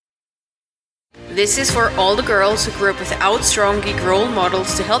This is for all the girls who grew up without strong geek role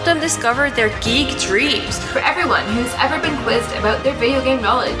models to help them discover their geek dreams. For everyone who's ever been quizzed about their video game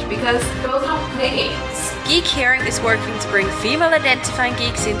knowledge because girls don't play games. Geek Caring is working to bring female-identifying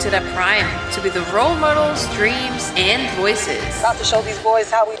geeks into their prime, to be the role models, dreams, and voices. About to show these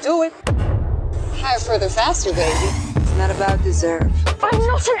boys how we do it. Higher, further, faster, baby. It's not about deserve. I'm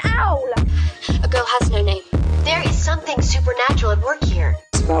not an owl! A girl has no name. There is something supernatural at work here.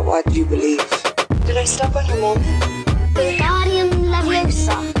 It's about what you believe. Did I step on your moment? Wingardium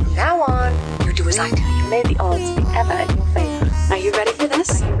Leviosa. From now on, you do as I do. You made the odds be ever in your favor. Are you ready for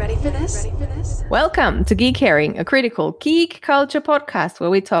this? Are you ready for this? Welcome to Geek Caring, a critical geek culture podcast where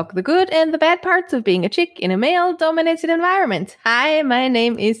we talk the good and the bad parts of being a chick in a male-dominated environment. Hi, my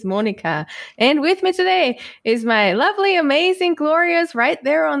name is Monica, and with me today is my lovely, amazing, glorious, right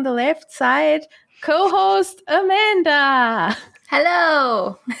there on the left side, co-host Amanda.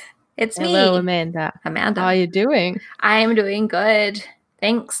 Hello, it's me. Hello, Amanda. How are you doing? I'm doing good.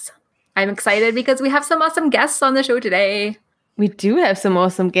 Thanks. I'm excited because we have some awesome guests on the show today. We do have some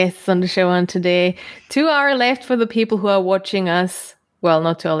awesome guests on the show on today. To our left for the people who are watching us. Well,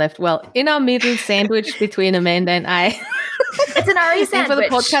 not to our left. Well, in our middle sandwich between Amanda and I. It's an Ari sandwich. And for the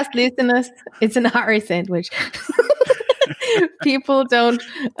podcast listeners, it's an Ari sandwich. People don't,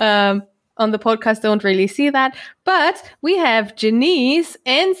 on the podcast don't really see that. But we have Genese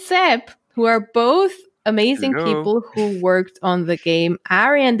and Seb, who are both amazing people who worked on the game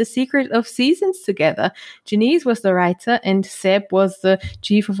Ari and the Secret of Seasons together. Genese was the writer and Seb was the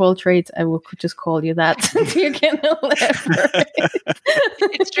chief of all trades. I could just call you that. You can elaborate.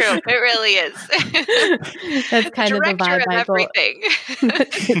 It's true. It really is. That's kind of the vibe I got.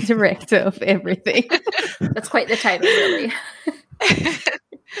 The director of everything. That's quite the title, really.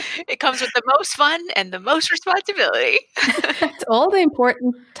 It comes with the most fun and the most responsibility. It's all the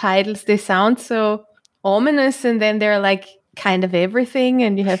important titles. They sound so ominous, and then they're like kind of everything,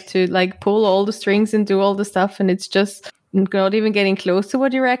 and you have to like pull all the strings and do all the stuff, and it's just not even getting close to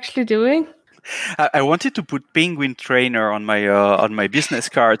what you're actually doing. I wanted to put penguin trainer on my business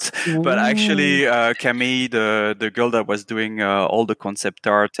cards, but actually Camille, the girl that was doing all the concept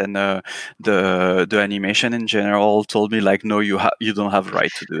art and the animation in general, told me like, no, you don't have right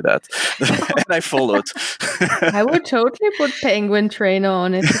to do that, and I followed. I would totally put penguin trainer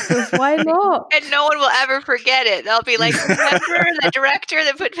on it because why not? And no one will ever forget it. They'll be like, remember the director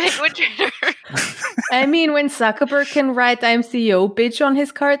that put penguin trainer? I mean, when Zuckerberg can write "I'm CEO bitch" on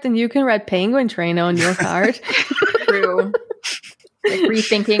his card, then you can write penguin trainer on your card. True. Like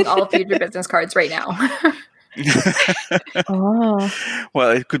rethinking all future business cards right now. Oh.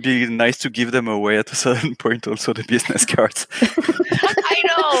 Well, it could be nice to give them away at a certain point, also the business cards. I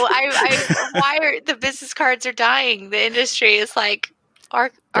know. Why are the business cards are dying? The industry is like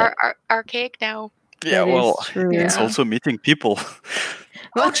archaic now. Yeah, well, it's Yeah. also meeting people.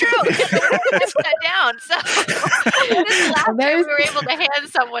 Oh, true. Put that down. So this last year we were able to hand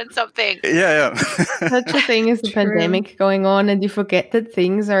someone something. Yeah. Such a thing as a pandemic going on, and you forget that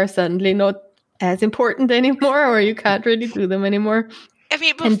things are suddenly not as important anymore, or you can't really do them anymore. I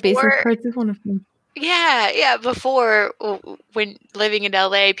mean, And business cards is one of them. Yeah. Before, when living in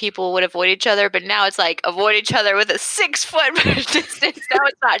LA, people would avoid each other, but now it's like avoid each other with a 6-foot distance. Now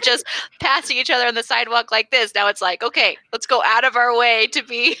it's not just passing each other on the sidewalk like this. Now it's like, okay, let's go out of our way to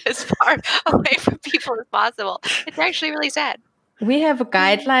be as far away from people as possible. It's actually really sad. We have a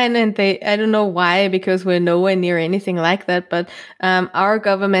guideline, and I don't know why, because we're nowhere near anything like that, but our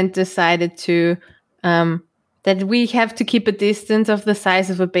government decided to that we have to keep a distance of the size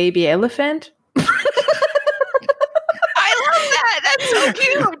of a baby elephant. I love that. That's so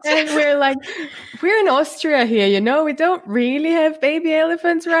cute. And we're in Austria here, we don't really have baby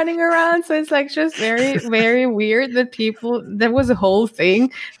elephants running around. So it's like just very, very weird that there was a whole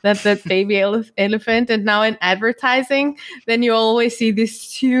thing that baby elephant. And now in advertising, then you always see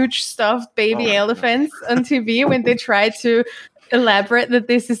these huge stuffed baby elephants on TV when they try to elaborate that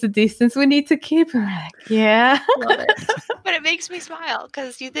this is the distance we need to keep. I'm like, yeah. Love it. But it makes me smile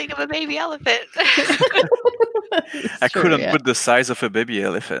because you think of a baby elephant. I couldn't put the size of a baby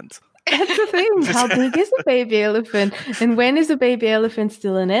elephant. That's the thing. How big is a baby elephant? And when is a baby elephant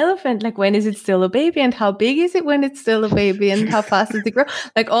still an elephant? Like, when is it still a baby? And how big is it when it's still a baby? And how fast does it grow?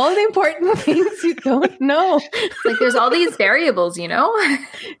 Like, all the important things you don't know. Like, there's all these variables, I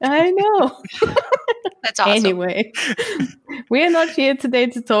know. That's awesome. Anyway, we are not here today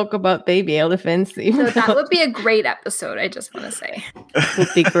to talk about baby elephants. So that would be a great episode, I just want to say.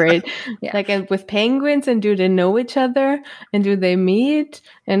 Would be great. Yeah. Like, and with penguins, and do they know each other? And do they meet?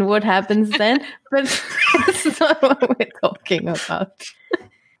 And what happens then? But that's not what we're talking about.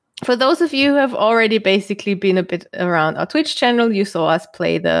 for those of you who have already basically been a bit around our Twitch channel, you saw us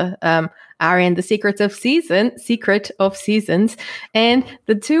play the Arian, the Secret of Seasons, and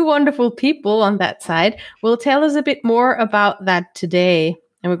the two wonderful people on that side will tell us a bit more about that today.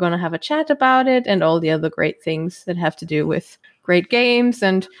 And we're going to have a chat about it and all the other great things that have to do with great games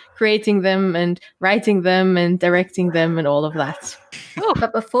and creating them and writing them and directing them and all of that.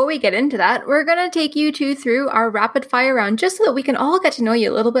 But before we get into that, we're going to take you two through our rapid fire round just so that we can all get to know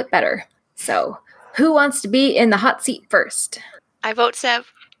you a little bit better. So, who wants to be in the hot seat first? I vote Seb.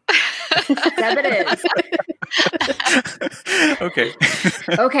 Seb it is. Okay.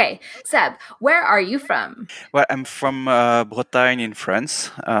 Okay, Seb, where are you from? Well, I'm from Bretagne in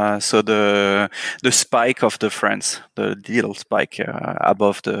France. So the spike of the France, the little spike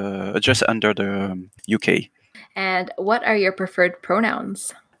above just under the UK. And what are your preferred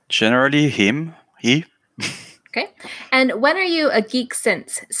pronouns? Generally, him, he. Okay. And when are you a geek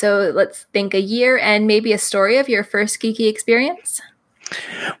since? So let's think a year and maybe a story of your first geeky experience.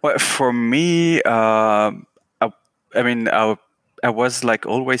 Well, for me, I was like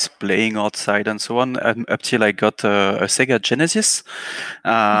always playing outside and so on up till I got a Sega Genesis.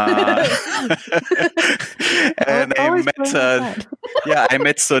 And I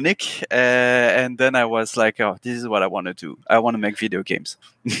met Sonic, and then I was like, oh, this is what I want to do. I want to make video games.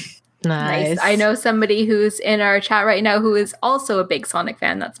 Nice. I know somebody who's in our chat right now who is also a big Sonic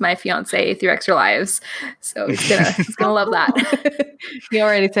fan. That's my fiance through Extra Lives. So he's gonna love that. He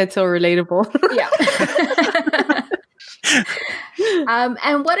already said so relatable. Yeah.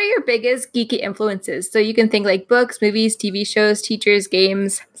 And what are your biggest geeky influences? So you can think like books, movies, TV shows, teachers,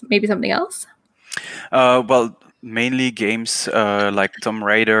 games, maybe something else? Well, mainly games like Tomb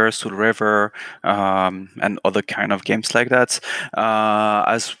Raider, Soul River, and other kind of games like that.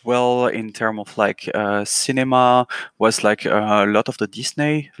 As well, in terms of like cinema, was like a lot of the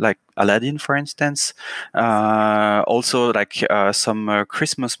Disney, like Aladdin, for instance. Also, like some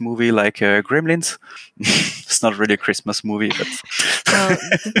Christmas movie like Gremlins. It's not really a Christmas movie, but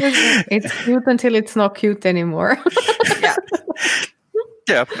it's cute until it's not cute anymore. Yeah.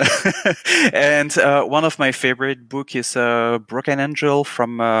 Yeah. And one of my favorite book is Broken Angel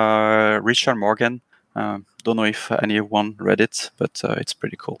from Richard Morgan. Don't know if anyone read it, but it's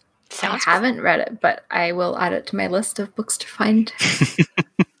pretty cool. I haven't read it, but I will add it to my list of books to find.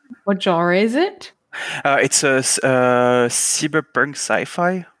 What genre is it? It's a cyberpunk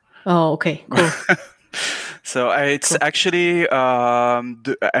sci-fi. Oh, okay, cool. So it's actually,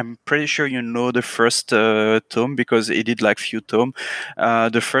 I'm pretty sure you know the first tome because it did like few tomes.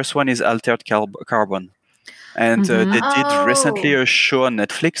 The first one is Altered Carbon. And they did recently a show on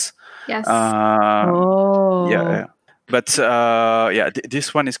Netflix. Yes. Yeah. But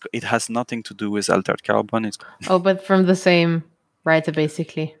this one, it has nothing to do with Altered Carbon. But from the same writer,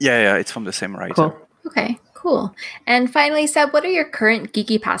 basically. Yeah, it's from the same writer. Cool. Okay, cool. And finally, Seb, what are your current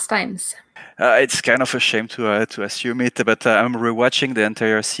geeky pastimes? It's kind of a shame to assume it, but I'm rewatching the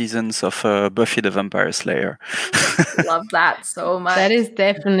entire seasons of Buffy the Vampire Slayer. Love that so much. That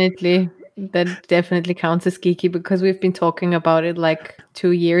definitely counts as geeky because we've been talking about it like 2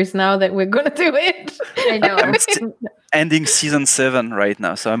 years now that we're gonna do it. I know. I'm ending season 7 right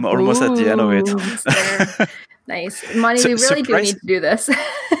now, so I'm almost at the end of it. Nice, Monty. We really do need to do this.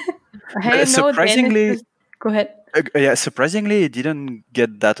 Surprisingly, go ahead. Surprisingly, it didn't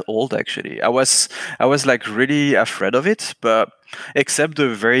get that old. Actually, I was like really afraid of it, but except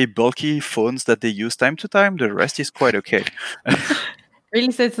the very bulky phones that they use time to time, the rest is quite okay.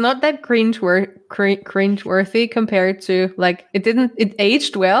 Really, so it's not that cringe-worthy compared to like it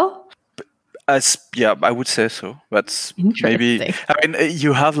aged well. I would say so. But maybe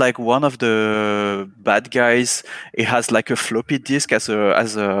you have like one of the bad guys. It has like a floppy disk as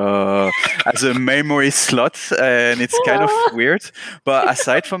a memory slot, and it's kind of weird. But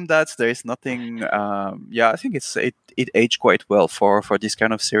aside from that, there is nothing. I think it aged quite well for this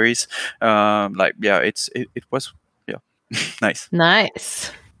kind of series. It was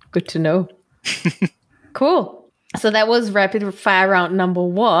nice. Good to know. Cool. So that was rapid fire round number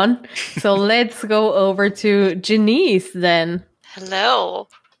 1. So let's go over to Genese then. Hello.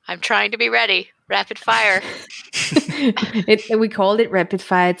 I'm trying to be ready. Rapid fire. We called it rapid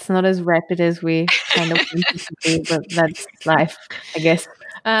fire. It's not as rapid as we kind of want it to be, but that's life, I guess.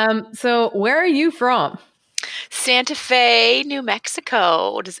 So where are you from? Santa Fe, New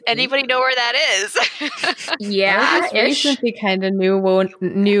Mexico. Does anybody know where that is? Yeah, I recently kind of knew where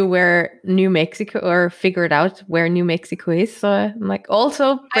New Mexico, or figured out where New Mexico is. So I'm like,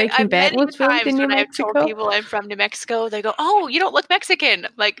 also Breaking Bad was filmed in New Mexico. I've told people I'm from New Mexico, they go, "Oh, you don't look Mexican."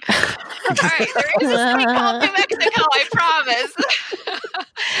 I'm like, all right, there is a state called New Mexico, I promise.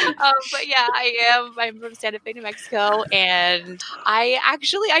 But yeah, I'm from Santa Fe, New Mexico, and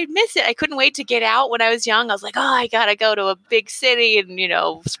I miss it. I couldn't wait to get out when I was young. I was like, oh, I gotta go to a big city and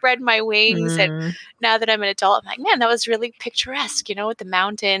spread my wings. And now that I'm an adult, I'm like, man, that was really picturesque. With the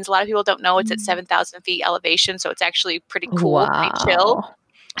mountains. A lot of people don't know it's at 7,000 feet elevation, so it's actually pretty cool, pretty chill.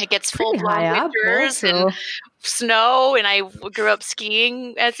 It gets full-blown winters and snow, and I grew up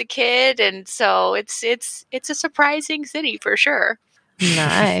skiing as a kid, and so it's a surprising city for sure.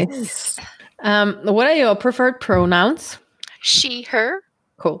 Nice. What are your preferred pronouns? She, her.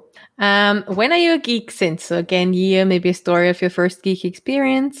 Cool. When are you a geek since? So again, year, maybe a story of your first geek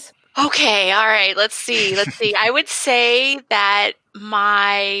experience. Okay, all right. Let's see. I would say that when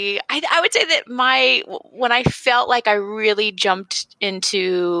I felt like I really jumped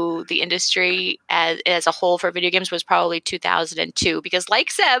into the industry as a whole for video games was probably 2002, because like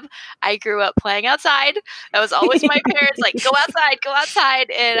Seb, I grew up playing outside. That was always my parents, like, go outside.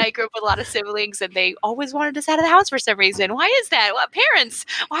 And I grew up with a lot of siblings, and they always wanted us out of the house for some reason. Why is that? What parents?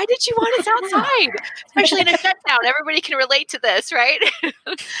 Why did you want us outside? Especially in a shutdown. Everybody can relate to this, right?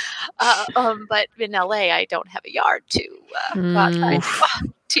 But in LA, I don't have a yard to go outside.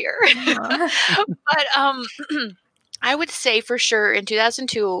 Tear. But I would say for sure in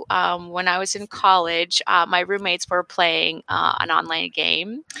 2002, when I was in college, my roommates were playing an online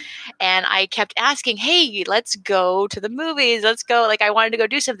game, and I kept asking, "Hey, let's go to the movies. Let's go." Like, I wanted to go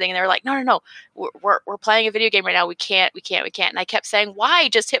do something, and they were like, "No, we're playing a video game right now. We can't." And I kept saying, "Why?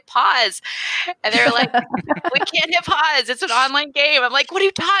 Just hit pause." And they were like, "We can't hit pause. It's an online game." I'm like, "What are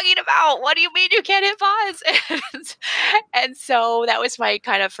you talking about? What do you mean you can't hit pause?" And so that was my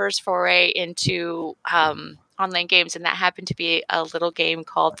kind of first foray into online games, and that happened to be a little game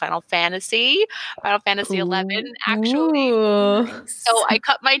called Final Fantasy 11, actually. So I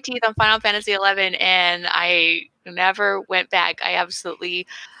cut my teeth on Final Fantasy 11, and I never went back. I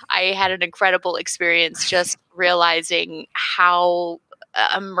had an incredible experience just realizing how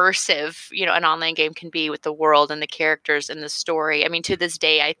immersive, an online game can be with the world and the characters and the story. I mean, to this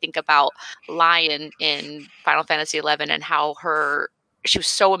day, I think about Lion in Final Fantasy 11 and how she was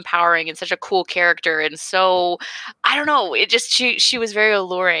so empowering and such a cool character. And so, I don't know, it just, she was very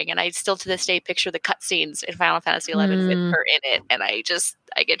alluring. And I still to this day picture the cutscenes in Final Fantasy 11 with her in it. And I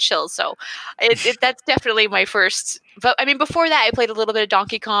get chills. So that's definitely my first, but I mean, before that, I played a little bit of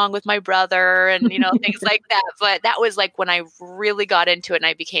Donkey Kong with my brother and, things like that. But that was like when I really got into it and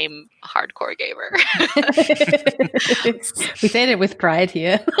I became a hardcore gamer. We said it with pride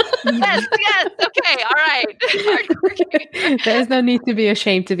here. Yes. Okay. All right. Hardcore gamer. There's no need to be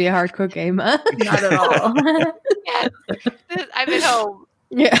ashamed to be a hardcore gamer. Not at all. Yes. I'm at home.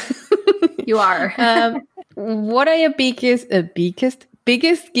 Yeah. You are. What are your biggest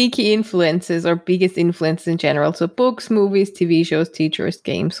geeky influences or biggest influences in general? So books, movies, TV shows, teachers,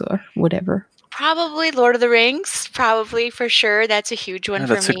 games, or whatever. Probably Lord of the Rings. Probably for sure. That's a huge one for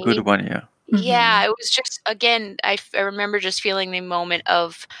me. That's a good one, yeah. Yeah, it was just, again, I remember just feeling the moment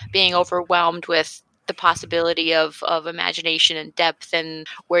of being overwhelmed with the possibility of imagination and depth and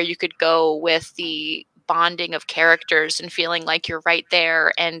where you could go with the bonding of characters and feeling like you're right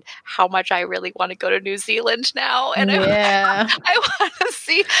there, and how much I really want to go to New Zealand now. And yeah. I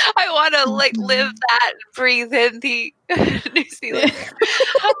want to like live that, breathe in the New Zealand.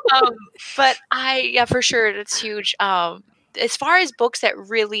 But for sure, it's huge. As far as books that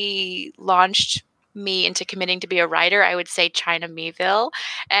really launched me into committing to be a writer, I would say China Meeville.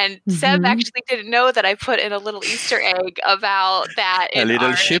 And Seb actually didn't know that I put in a little Easter egg about that in a little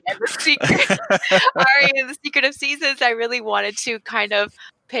Ari ship. And the Secret. Ari and the Secret of Seasons. I really wanted to kind of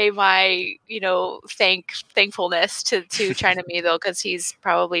pay my, thankfulness to China Meeville, because he's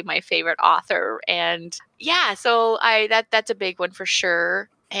probably my favorite author. And yeah, so that's a big one for sure.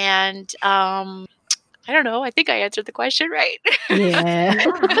 And I don't know. I think I answered the question right. Yeah.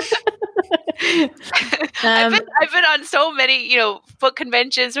 I've been on so many, book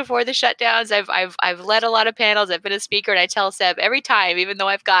conventions before the shutdowns. I've led a lot of panels. I've been a speaker, and I tell Seb every time, even though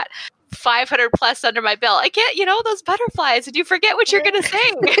I've got 500 plus under my belt, I can't, those butterflies, and you forget what you're going to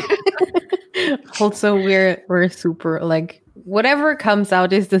say. Also, we're super like whatever comes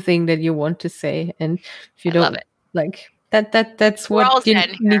out is the thing that you want to say, and if you don't like that's what you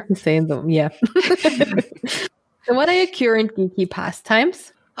need to say in them. Yeah. So, what are your current geeky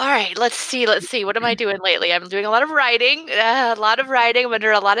pastimes? All right, let's see. What am I doing lately? I'm doing a lot of writing. I'm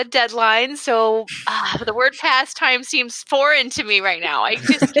under a lot of deadlines. So the word pastime seems foreign to me right now. I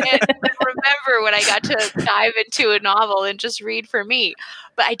just can't even remember when I got to dive into a novel and just read for me.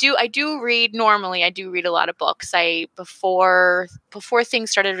 But I do read normally. I do read a lot of books. Before things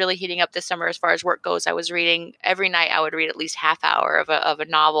started really heating up this summer, as far as work goes, I was reading every night. I would read at least half hour of a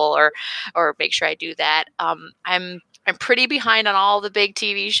novel, or make sure I do that. I'm pretty behind on all the big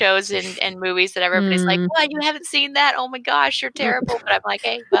TV shows and movies that everybody's like, "What? You haven't seen that? Oh my gosh, you're terrible!" But I'm like,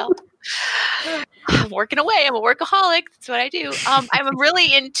 "Hey, well, I'm working away. I'm a workaholic. That's what I do." I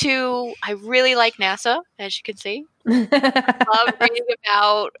really like NASA, as you can see. I love reading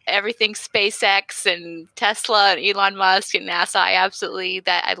about everything SpaceX and Tesla and Elon Musk and NASA.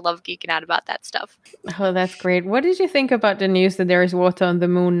 I love geeking out about that stuff. Oh, that's great. What did you think about the news that there is water on the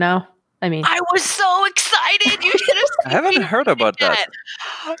moon now? I was so excited. You should have seen I haven't heard about that.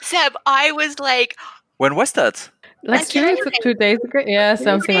 Seb, I was like... When was that? Like 2 days ago? Yeah,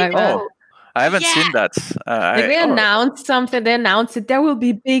 something like that. Oh, I haven't seen that. They announced something. They announced that there will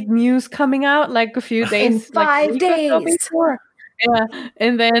be big news coming out like a few days. In 5 days. Yeah,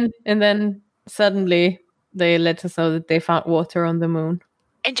 and then suddenly they let us know that they found water on the moon.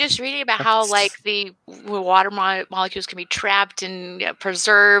 And just reading about how like the water molecules can be trapped and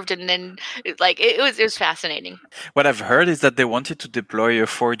preserved, and then like it was fascinating. What I've heard is that they wanted to deploy a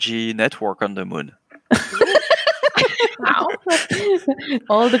 4G network on the moon. Wow.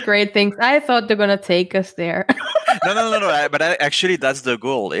 All the great things. I thought they're gonna take us there. No. But actually, that's the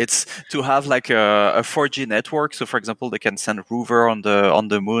goal. It's to have like a 4G network. So, for example, they can send rover on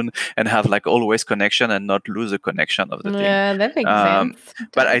the moon and have like always connection and not lose a connection of the thing. Yeah, that makes sense.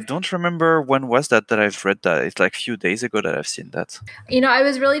 But I don't remember when was that I've read that. It's like a few days ago that I've seen that. I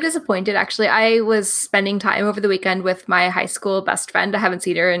was really disappointed. Actually, I was spending time over the weekend with my high school best friend. I haven't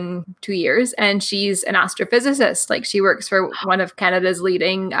seen her in 2 years, and she's an astrophysicist. Like, she works for one of Canada's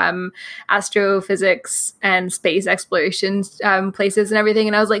leading astrophysics and space exploration places and everything.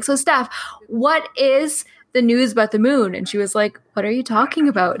 And I was like, "So, Steph, what is the news about the moon?" And she was like, "What are you talking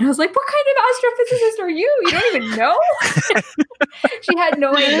about?" And I was like, "What kind of astrophysicist are you? You don't even know?" She had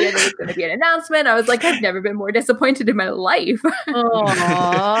no idea there was going to be an announcement. I was like, I've never been more disappointed in my life.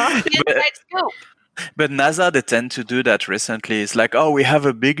 Aww. But NASA, they tend to do that recently. It's like, oh, we have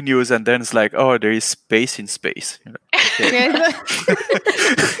a big news, and then it's like, oh, there is space in space. Okay.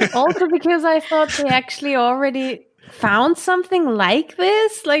 Also, because I thought they actually already found something like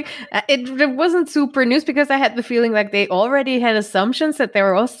this. Like, it wasn't super news, because I had the feeling like they already had assumptions that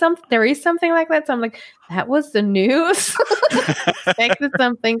there is something like that. So I'm like, that was the news. Expected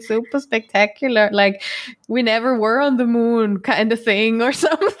something super spectacular, like we never were on the moon kind of thing or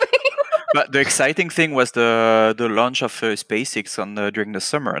something. But the exciting thing was the launch of SpaceX during the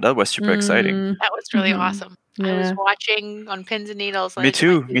summer. That was super exciting. That was really awesome. Yeah. I was watching on pins and needles. Me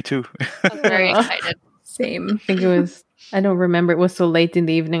too. I was very excited. Same. I think it was, I don't remember. It was so late in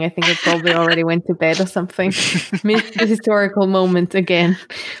the evening. I think I probably already went to bed or something. Missed the historical moment again.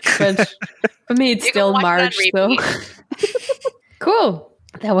 But for me, it's still March. So cool.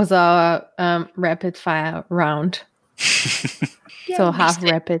 That was our rapid fire round. Yeah, so half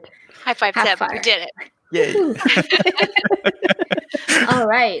rapid. High five, Seb. We did it. Yay. All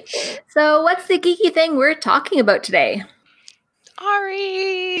right. So what's the geeky thing we're talking about today?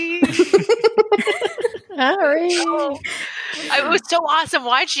 Ari. Oh, it was so awesome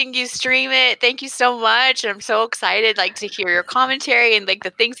watching you stream it. Thank you so much. I'm so excited, like, to hear your commentary and like the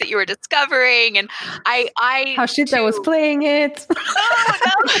things that you were discovering. And I I was playing it. No.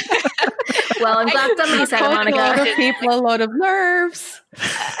 Well, I'm glad somebody said it, Monica. A lot of people, a lot of nerves.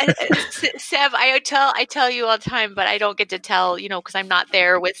 Seb, I tell you all the time, but I don't get to tell, because I'm not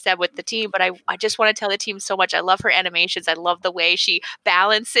there with Seb with the team. But I just want to tell the team so much. I love her animations. I love the way she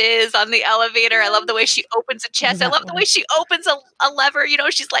balances on the elevator. I love the way she opens a chest. I love the way she opens a lever.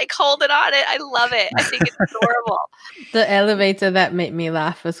 She's like holding on it. I love it. I think it's adorable. The elevator, that made me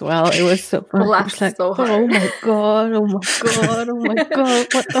laugh as well. It was so fun. Laughed so hard. Oh my god! Oh my god! Oh my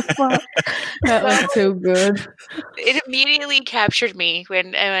god! What the fuck? That was so good. It immediately captured me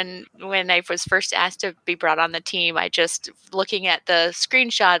when I was first asked to be brought on the team. I just, looking at the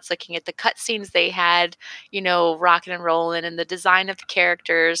screenshots, looking at the cutscenes they had, rocking and rolling, and the design of the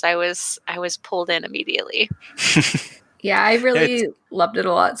characters, I was pulled in immediately. Yeah, I really loved it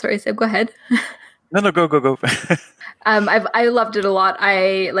a lot. Sorry, Seb, go ahead. No, go. I loved it a lot.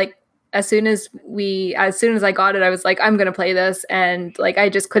 as soon as I got it, I was like, I'm gonna play this, and like I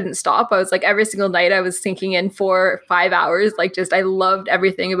just couldn't stop. I was like, every single night I was sinking in 4 or 5 hours. Like, just I loved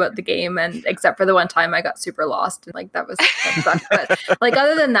everything about the game, and except for the one time I got super lost, and like that sucked. But like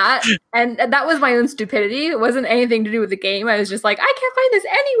other than that, and that was my own stupidity. It wasn't anything to do with the game. I was just like, I can't find this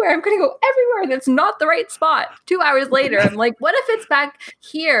anywhere. I'm gonna go everywhere. That's not the right spot. 2 hours later, I'm like, what if it's back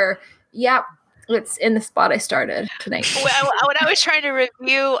here? Yeah. It's in the spot I started tonight. When I was trying to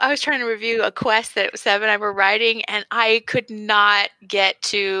review a quest that Seb and I were writing, and I could not get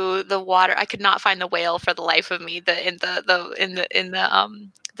to the water. I could not find the whale for the life of me. In the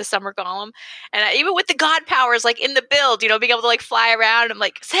summer golem, and even with the god powers, like in the build, being able to like fly around. I'm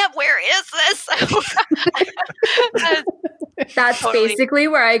like, Seb, where is this? That's totally. Basically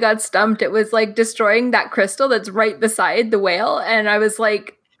where I got stumped. It was like destroying that crystal that's right beside the whale, and I was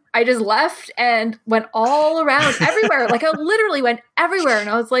like, I just left and went all around everywhere. Like I literally went everywhere, and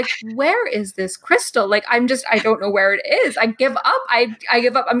I was like, where is this crystal? Like I don't know where it is. I give up. I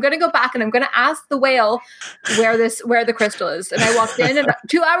give up. I'm going to go back and I'm going to ask the whale where the crystal is. And I walked in, and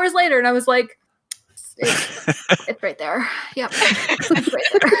 2 hours later, and I was like, it's right there. Yep. It's right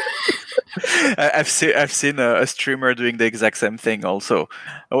there. I've seen a streamer doing the exact same thing also.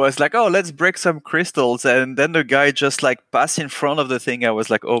 I was like, oh, let's break some crystals, and then the guy just like passed in front of the thing. I was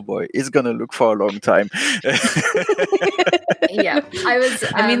like, oh boy, he's gonna look for a long time. Yeah,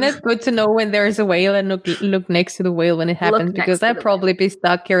 I mean, that's good to know when there's a whale, and look next to the whale when it happens, because I'd probably be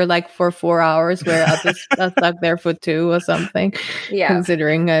stuck here like for 4 hours, where I was stuck there for 2 or something. Yeah,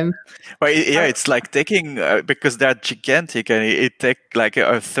 considering I'm. Well, yeah, it's like taking because they're gigantic, and it takes like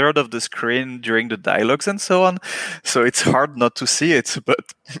a third of the screen during the dialogues and so on. So it's hard not to see it,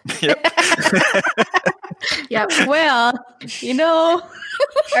 but yep. Yep. Well,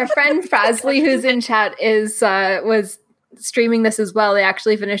 our friend Frasley, who's in chat, was streaming this as well. They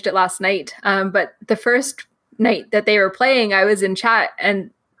actually finished it last night. But the first night that they were playing, I was in chat,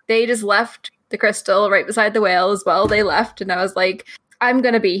 and they just left the crystal right beside the whale as well. They left, and I was like, I'm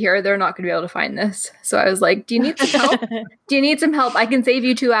going to be here. They're not going to be able to find this. So I was like, do you need some help? Do you need some help? I can save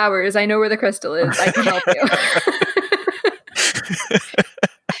you 2 hours. I know where the crystal is. I can help you.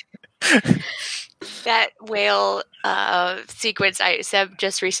 That whale sequence, Seb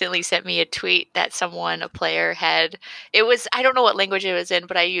just recently sent me a tweet that a player had. It was, I don't know what language it was in,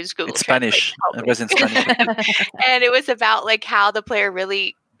 but I used Google Translate. Spanish. It was in Spanish. And it was about like how the player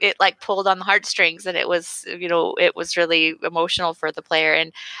really, it like pulled on the heartstrings, and it was, it was really emotional for the player.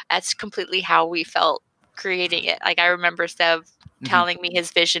 And that's completely how we felt creating it. Like I remember Seb telling me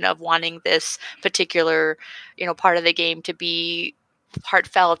his vision of wanting this particular, part of the game to be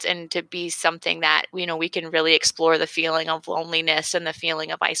heartfelt and to be something that we can really explore the feeling of loneliness and the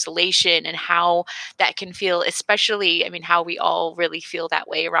feeling of isolation, and how that can feel, especially how we all really feel that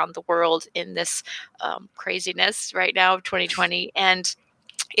way around the world in this craziness right now of 2020. And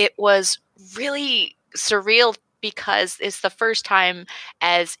it was really surreal, because it's the first time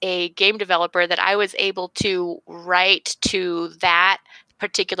as a game developer that I was able to write to that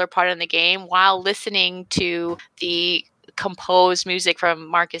particular part of the game while listening to the composed music from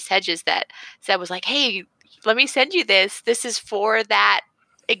Marcus Hedges that was like, hey, let me send you this. This is for that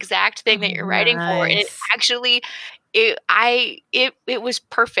exact thing that you're writing for. And it actually, it was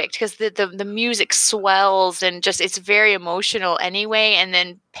perfect, because the music swells, and just it's very emotional anyway. And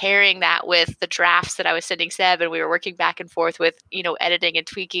then pairing that with the drafts that I was sending Seb, and we were working back and forth with editing and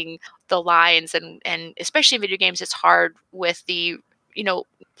tweaking the lines, and especially in video games, it's hard with the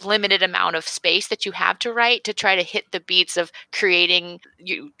limited amount of space that you have to write to try to hit the beats of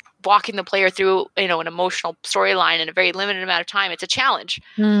walking the player through, an emotional storyline in a very limited amount of time. It's a challenge.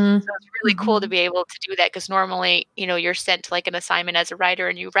 So it's really cool to be able to do that, because normally, you're sent to like an assignment as a writer,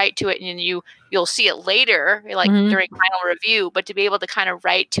 and you write to it, and you'll see it later, like during final review. But to be able to kind of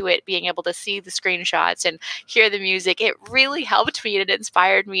write to it, being able to see the screenshots and hear the music, it really helped me, and it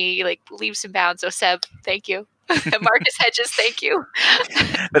inspired me like leaps and bounds. So Seb, thank you. Marcus Hedges, thank you.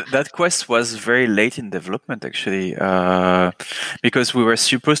 But that quest was very late in development, actually, because we were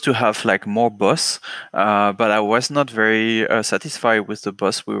supposed to have like more boss, but I was not very satisfied with the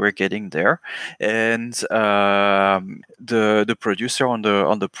boss we were getting there, and the producer on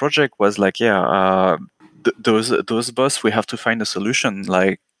the project was like, those boss, we have to find a solution.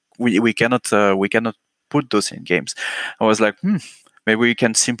 Like we cannot put those in games. I was like, maybe we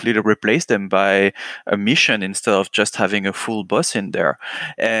can simply replace them by a mission instead of just having a full boss in there.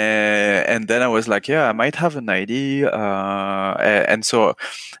 And then I was like, yeah, I might have an idea. And so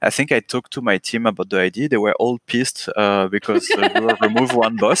I think I talked to my team about the idea. They were all pissed because we will remove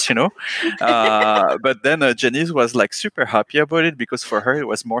one boss, but then Genese was like super happy about it because for her it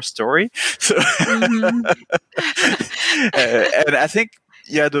was more story. So and I think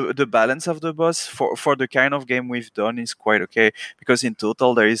the balance of the boss for the kind of game we've done is quite okay, because in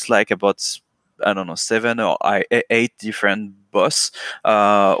total there is like about, I don't know, 7 or 8 different boss.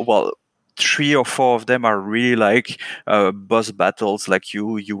 Well, 3 or 4 of them are really like boss battles, like you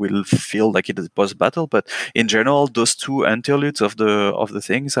will feel like it is boss battle. But in general, those 2 interludes of the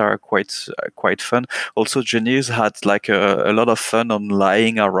things are quite fun. Also, Genese had like a lot of fun on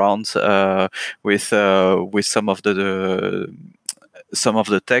lying around with some of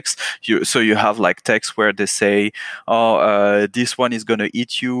the text. So you have like text where they say, "Oh, this one is gonna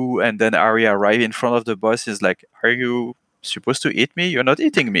eat you," and then Arya arrive in front of the boss is like, "Are you supposed to eat me? You're not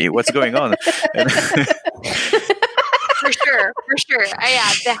eating me. What's going on?" For sure.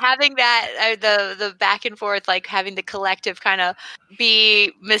 Having that the back and forth, like having the collective kind of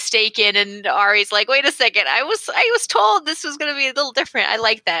be mistaken, and Ari's like, "Wait a second, I was told this was going to be a little different." I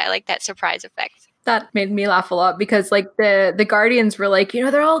like that. I like that surprise effect. That made me laugh a lot, because like the Guardians were like,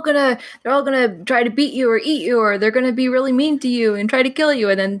 they're all gonna try to beat you or eat you, or they're gonna be really mean to you and try to kill you,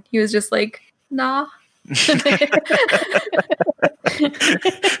 and then he was just like, nah.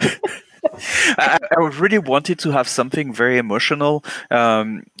 I really wanted to have something very emotional.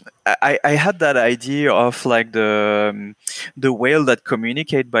 I had that idea of like the whale that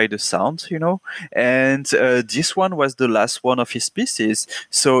communicate by the sound, and this one was the last one of his species,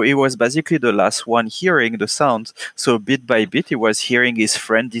 so it was basically the last one hearing the sound. So bit by bit, he was hearing his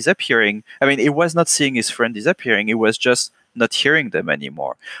friend disappearing. I mean, he was not seeing his friend disappearing; it was just not hearing them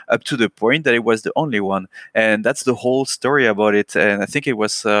anymore, up to the point that it was the only one. And that's the whole story about it. And I think it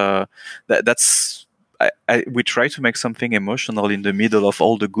was that's we try to make something emotional in the middle of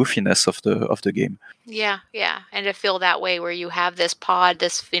all the goofiness of the game. Yeah, and to feel that way, where you have this pod,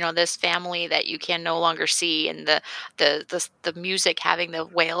 this this family that you can no longer see, and the music having the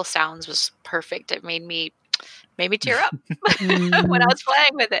whale sounds was perfect. It made me tear up when I was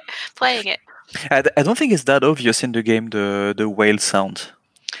playing it. I don't think it's that obvious in the game, the whale sound.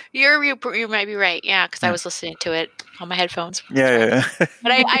 You might be right, yeah, because I was listening to it on my headphones. Yeah. But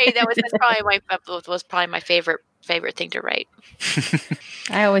that was probably my favorite thing to write.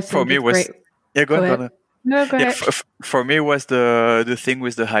 I always think for me it's was great. go ahead. No, go ahead. For me was the thing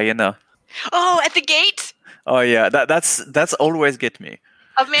with the hyena. Oh, at the gate. Oh yeah, that's always get me.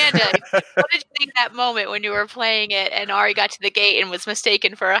 Amanda, what did you think that moment when you were playing it and Ari got to the gate and was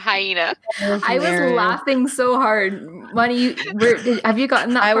mistaken for a hyena? I was laughing so hard. Money, have you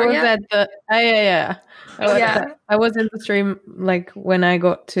gotten that? I far was yet? at the I was in the stream like when I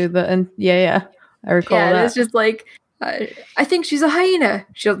got to the and I recall that. It was just like, I think she's a hyena.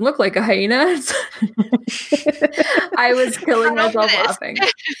 She doesn't look like a hyena. I was killing myself laughing.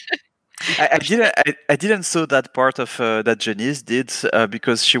 I didn't saw that part of that Genese did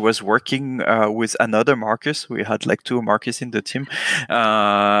because she was working with another Marcus. We had like 2 Marcus in the team,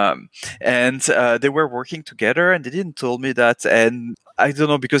 and they were working together, and they didn't tell me that. And I don't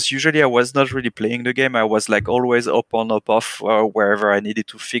know, because usually I was not really playing the game. I was like always up on, up off wherever I needed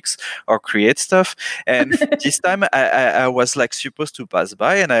to fix or create stuff. And this time I was like supposed to pass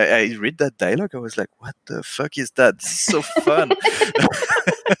by, and I read that dialogue. I was like, what the fuck is that? This is so fun.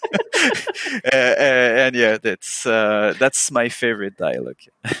 And yeah, that's my favorite dialogue.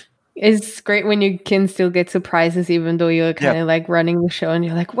 It's great when you can still get surprises, even though you're kind of like running the show, and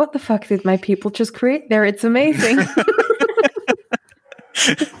you're like, "What the fuck did my people just create there? It's amazing."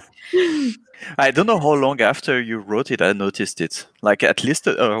 I don't know how long after you wrote it I noticed it. Like at least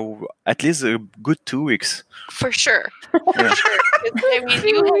a good 2 weeks. For sure. I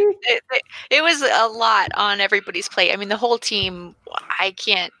mean, it was a lot on everybody's plate. I mean, the whole team, I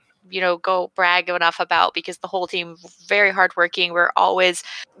can't go brag enough about, because the whole team very hardworking. We're always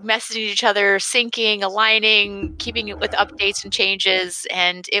messaging each other, syncing, aligning, keeping it with updates and changes,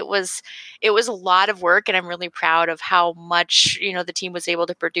 and it was a lot of work. And I'm really proud of how much the team was able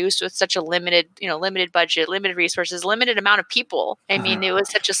to produce with such a limited budget, limited resources, limited amount of people. I mean, it was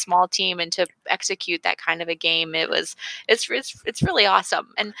such a small team, and to execute that kind of a game, it's really awesome.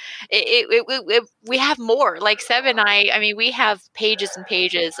 And we have more, like Seb and I mean, we have pages and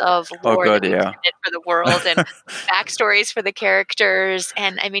pages of Oh lore god, that we yeah. created for the world and backstories for the characters.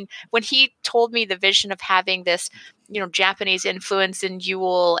 And I mean, when he told me the vision of having this, Japanese influence in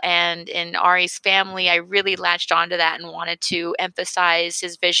Yule and in Ari's family, I really latched onto that and wanted to emphasize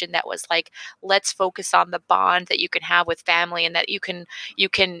his vision that was like, let's focus on the bond that you can have with family, and that you can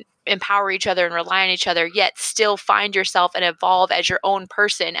empower each other and rely on each other, yet still find yourself and evolve as your own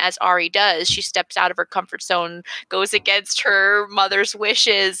person, as Ari does. She steps out of her comfort zone, goes against her mother's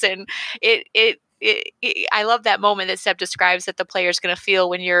wishes, and I love that moment that Seb describes that the player's going to feel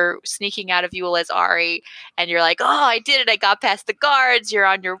when you're sneaking out of Yule as Ari, and you're like, oh, I did it. I got past the guards. You're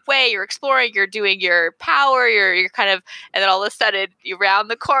on your way. You're exploring. You're doing your power. You're kind of, and then all of a sudden you round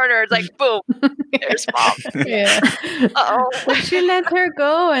the corner. It's like, boom, there's mom. Yeah. Uh-oh. But she let her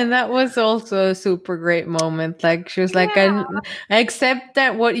go, and that was also a super great moment. Like, she was like, I accept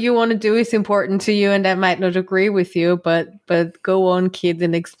that what you want to do is important to you, and that might not agree with you, but go on, kid,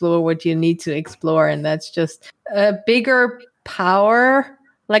 and explore what you need to explore. And that's just a bigger power,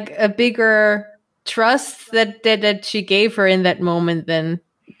 like a bigger trust that she gave her in that moment than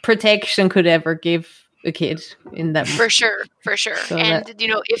protection could ever give a kid in that moment. For sure. So and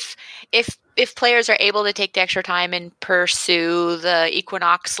if players are able to take the extra time and pursue the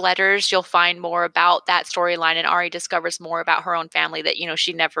Equinox letters, you'll find more about that storyline, and Ari discovers more about her own family that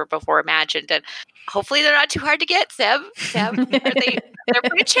she never before imagined. And hopefully they're not too hard to get, Seb. They're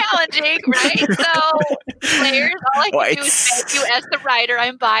pretty challenging, right? So players, all I can do is thank you as the writer.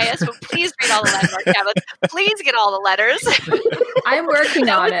 I'm biased, but please read all the landmark tablets. Please get all the letters. I'm working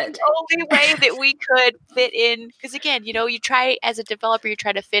on it. The only way that we could fit in, because again, you try as a developer, you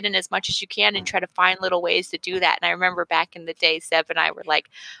try to fit in as much as you can and try to find little ways to do that. And I remember back in the day, Seb and I were like,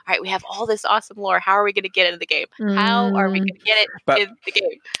 all right, we have all this awesome lore. How are we going to get it in the game? How are we going to get it in the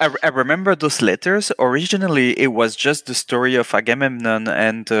game? I remember those letters. Originally, it was just the story of Agamemnon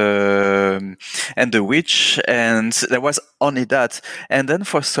and the witch, and there was only that. And then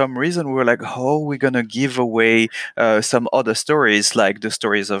for some reason, we were like, "Oh, we're gonna give away some other stories, like the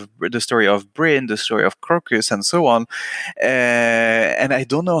story of Bryn, the story of Crocus, and so on." And I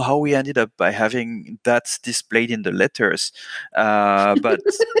don't know how we ended up by having that displayed in the letters, but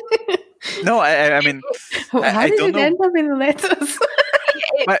no, I mean, how did it end up in the letters?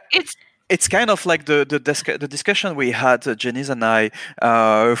 It's kind of like the discussion we had, Genese and I,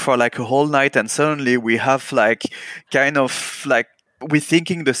 for like a whole night, and suddenly we have like kind of like we're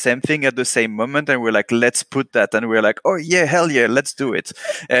thinking the same thing at the same moment, and we're like, let's put that, and we're like, oh yeah, hell yeah, let's do it.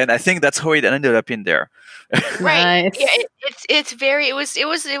 And I think that's how it ended up in there. Right. Nice. Yeah,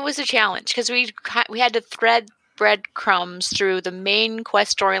 it was a challenge because we had to thread breadcrumbs through the main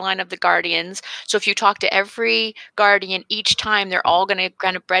quest storyline of the Guardians. So if you talk to every Guardian each time, they're all going to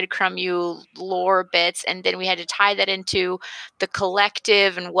kind of breadcrumb you lore bits, and then we had to tie that into the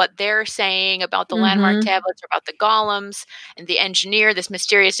collective and what they're saying about the landmark tablets, or about the golems, and the engineer, this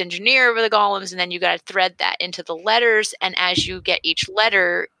mysterious engineer over the golems, and then you got to thread that into the letters. And as you get each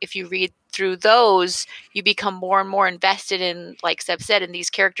letter, if you read through those, you become more and more invested in, like Seb said, in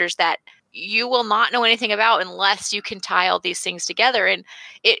these characters that you will not know anything about unless you can tie all these things together. And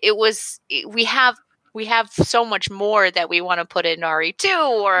we have so much more that we want to put in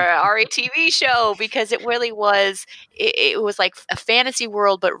RE2 or RE TV show, because it really was, it was like a fantasy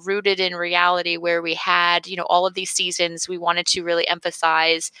world, but rooted in reality, where we had, all of these seasons. We wanted to really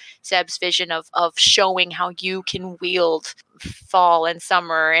emphasize Seb's vision of showing how you can wield fall and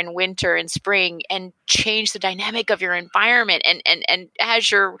summer and winter and spring and change the dynamic of your environment. And as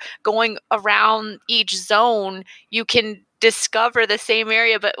you're going around each zone, you can discover the same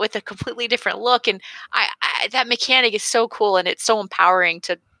area but with a completely different look. And I that mechanic is so cool, and it's so empowering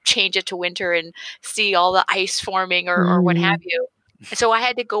to change it to winter and see all the ice forming or what have you. So I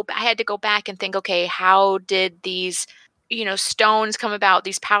had to go back and think, okay, how did these stones come about,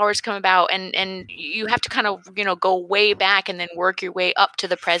 these powers come about, and you have to kind of go way back and then work your way up to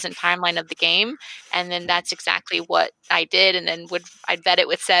the present timeline of the game. And then that's exactly what I did. And then I'd vet it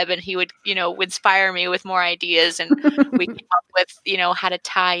with Seb, and he would inspire me with more ideas, and we came up with how to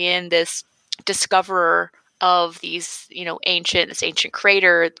tie in this discoverer of these this ancient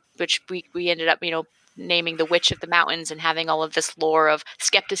crater, which we ended up naming the Witch of the Mountains, and having all of this lore of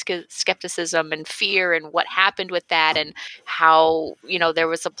skepticism and fear and what happened with that, and how there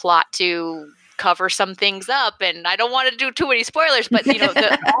was a plot to cover some things up. And I don't want to do too many spoilers, but all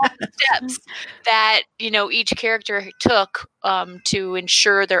the steps that each character took to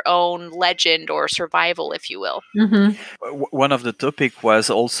ensure their own legend or survival, if you will. One of the topic was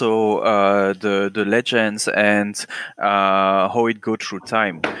also the legends and how it go through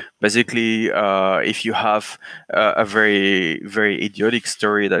time. Basically, if you have a very idiotic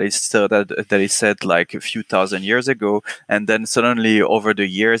story that is said like a few thousand years ago, and then suddenly over the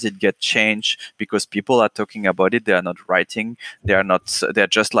years it get changed because people are talking about it. They are not writing. They're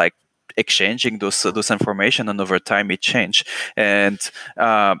just like exchanging those information, and over time it changed. And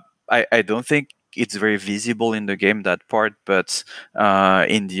I don't think it's very visible in the game, that part, but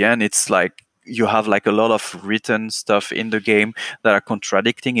in the end it's like you have like a lot of written stuff in the game that are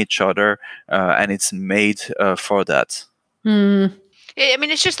contradicting each other, and it's made for that. I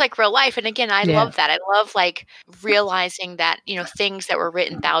mean, it's just like real life. And again, I love that. I love like realizing that, things that were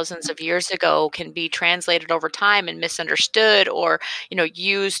written thousands of years ago can be translated over time and misunderstood, or,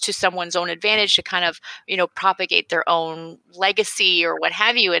 used to someone's own advantage to kind of, propagate their own legacy or what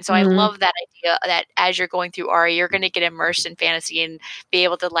have you. And so I love that idea that as you're going through RE, you're going to get immersed in fantasy and be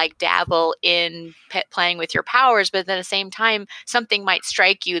able to like dabble in playing with your powers. But at the same time, something might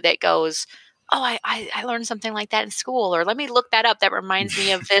strike you that goes, oh, I learned something like that in school, or let me look that up. That reminds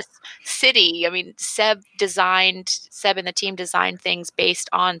me of this city. I mean, Seb and the team designed things based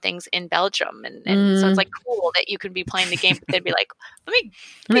on things in Belgium. And so it's like cool that you can be playing the game, but then be like, let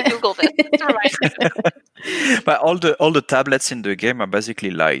me Google this. This reminds me. But all the tablets in the game are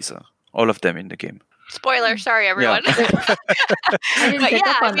basically lies. All of them in the game. Spoiler, sorry everyone. I didn't pick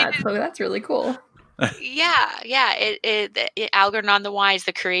up on that, so that's really cool. Algernon the Wise,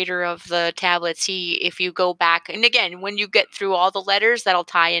 the creator of the tablets, if you go back, and again, when you get through all the letters, that'll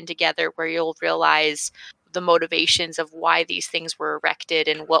tie in together where you'll realize the motivations of why these things were erected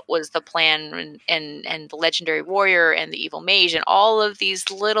and what was the plan, and the legendary warrior and the evil mage, and all of these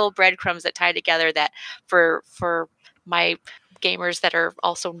little breadcrumbs that tie together that for my gamers that are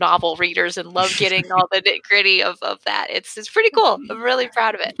also novel readers and love getting all the nitty gritty of that. It's pretty cool. I'm really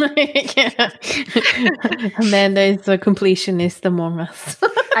proud of it. Amanda is a completionist among us.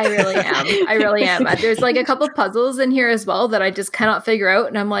 I really am. There's like a couple puzzles in here as well that I just cannot figure out.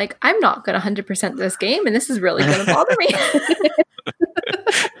 And I'm like, I'm not going to 100% this game. And this is really going to bother me.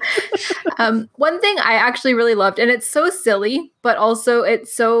 One thing I actually really loved, and it's so silly, but also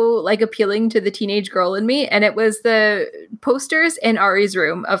it's so like appealing to the teenage girl in me, and it was the posters in Ari's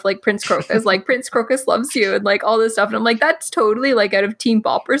room of like Prince Crocus, like Prince Crocus loves you, and like all this stuff. And I'm like, that's totally like out of Teen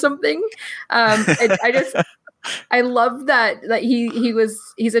Bop or something. I love that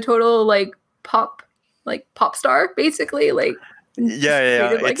he's a total like pop star, basically. Like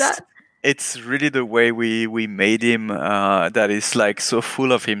like that. It's really the way we made him that is like so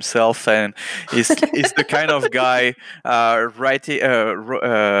full of himself, and is the kind of guy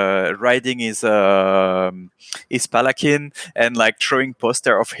riding his palanquin and like throwing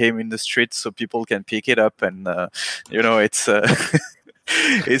poster of him in the street so people can pick it up, and it's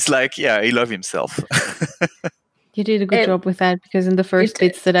it's like he loves himself. You did a good job with that, because in the first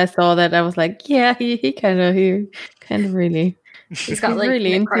bits that I saw that, I was like, yeah, he kind of really. He's got like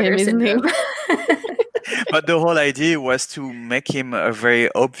really into him, isn't he? But the whole idea was to make him a very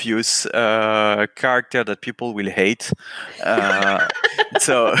obvious character that people will hate.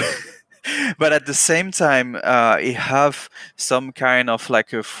 So, but at the same time, he have some kind of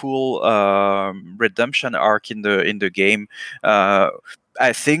like a full redemption arc in the game.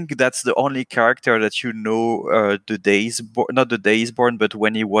 I think that's the only character that the day not the day he's born, but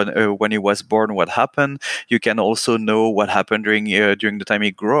when he was born, what happened. You can also know what happened during the time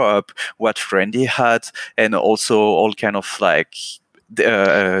he grew up, what friend he had, and also all kind of like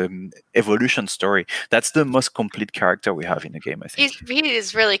evolution story. That's the most complete character we have in the game, I think. He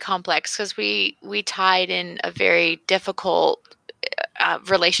is really complex, because we tied in a very difficult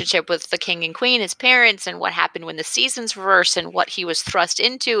relationship with the king and queen, his parents, and what happened when the seasons reversed and what he was thrust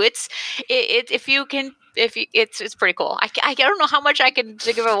into. It's pretty cool. I don't know how much I can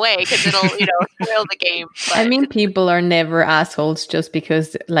give away, because it'll spoil the game. But I mean, people are never assholes just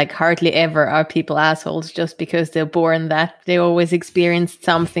because, like, hardly ever are people assholes just because they're born that. They always experienced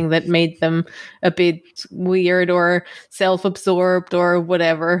something that made them a bit weird or self-absorbed or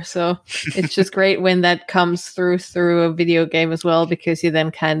whatever. So it's just great when that comes through a video game as well, because you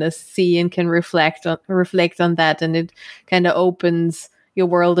then kind of see and can reflect on that, and it kind of opens your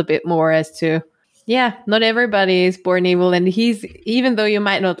world a bit more as to, yeah, not everybody is born evil, and even though you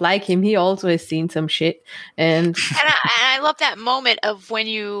might not like him, he also has seen some shit. And I love that moment of when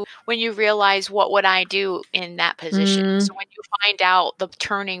you realize, what would I do in that position? So when you find out the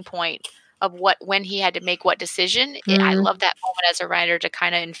turning point when he had to make what decision. I love that moment as a writer to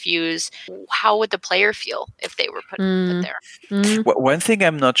kind of infuse how would the player feel if they were put there. One thing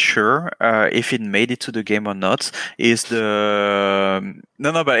I'm not sure if it made it to the game or not is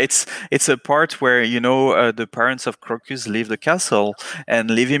but it's a part where the parents of Crocus leave the castle and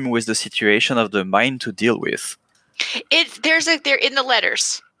leave him with the situation of the mine to deal with. They're in the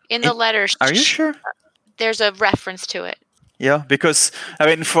letters. In the letters. Are you sure? There's a reference to it. Yeah, because I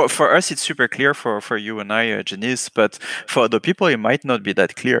mean, for us it's super clear for you and I, Genese, but for other people it might not be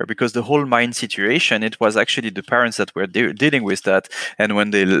that clear because the whole mine situation, it was actually the parents that were dealing with that, and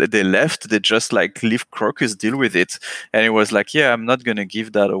when they left, they just like leave Crocus deal with it, and it was like, yeah, I'm not gonna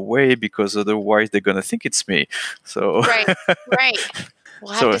give that away because otherwise they're gonna think it's me. So right.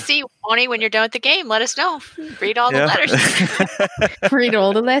 We'll have to see, Bonnie, when you're done with the game. Let us know. Read all the letters. Read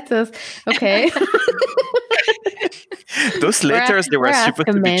all the letters. Okay. Those letters, they were supposed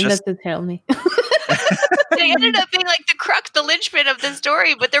to be just to tell me. They ended up being like the crux, the linchpin of the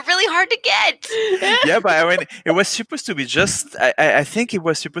story, but they're really hard to get. Yeah, but I mean, it was supposed to be just. I think it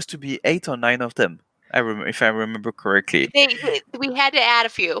was supposed to be 8 or 9 of them. If I remember correctly. We had to add a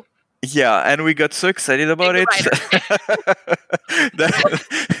few. Yeah, and we got so excited about it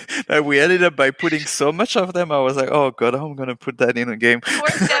that we ended up by putting so much of them. I was like, "Oh God, I'm gonna put that in a game." We're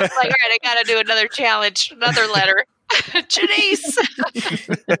like, all right, I gotta do another challenge, another letter. Genese.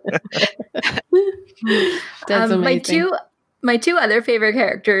 That's amazing. My two other favorite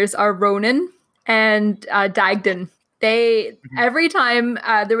characters are Ronan and Dagden. They every time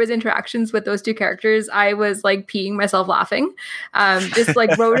there was interactions with those two characters, I was like peeing myself laughing. Just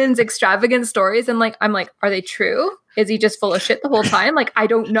like Ronan's extravagant stories, and like I'm like, are they true? Is he just full of shit the whole time? Like I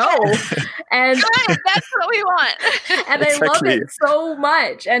don't know. And that's what we want. And I love it so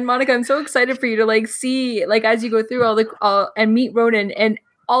much. And Monica, I'm so excited for you to like see like as you go through all and meet Ronan and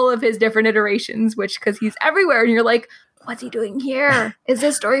all of his different iterations, which because he's everywhere, and you're like, what's he doing here? Is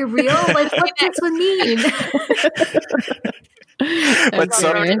this story real? Like, what this would mean? It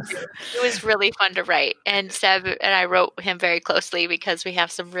was really fun to write, and Seb and I wrote him very closely because we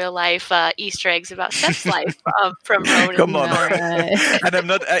have some real life Easter eggs about Seb's life from Ronan. Come on, and I'm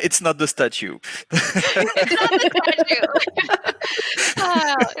not. It's not the statue. It's not the statue.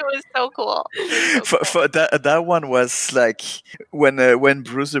 It was so cool. For that one was like when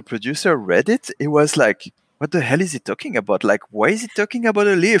Bruce the producer read it, it was like, what the hell is he talking about? Like, why is he talking about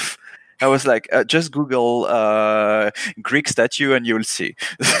a leaf? I was like, just Google Greek statue and you'll see.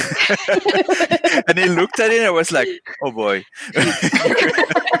 And he looked at it and I was like, oh boy. Is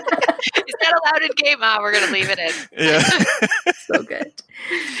that allowed in game? We're going to leave it in. Yeah. So good.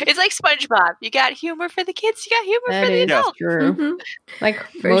 It's like SpongeBob. You got humor for the kids, you got humor for the adults. True. Mm-hmm. Like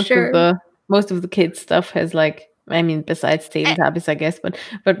For most of the kids stuff has like, I mean, besides Teletubbies, I guess, but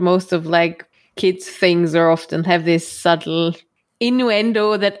most of like kids things are often have this subtle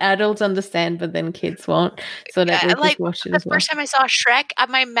innuendo that adults understand, but then kids won't. So that we like just watch it the as well. first time I saw Shrek,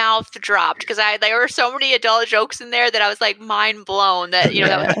 my mouth dropped because there were so many adult jokes in there that I was like mind blown. That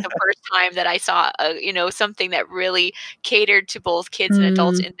that was like the first time that I saw something that really catered to both kids and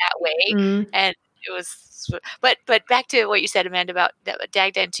adults in that way, and it was. But back to what you said, Amanda, about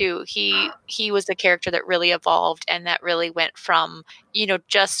Dagden too. He was the character that really evolved, and that really went from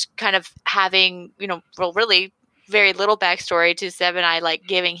just kind of having really very little backstory to Seb and I like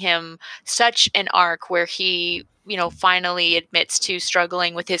giving him such an arc where he finally admits to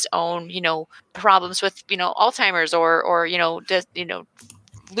struggling with his own problems with Alzheimer's or just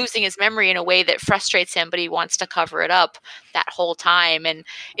losing his memory in a way that frustrates him, but he wants to cover it up that whole time. And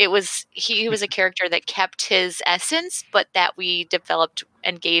he was a character that kept his essence, but that we developed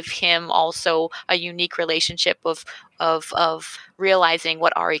and gave him also a unique relationship of realizing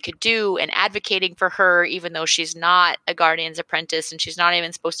what Ari could do and advocating for her, even though she's not a Guardian's apprentice and she's not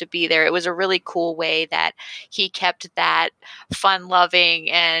even supposed to be there. It was a really cool way that he kept that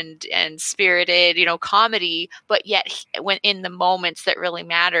fun-loving and spirited, comedy, but yet when in the moments that really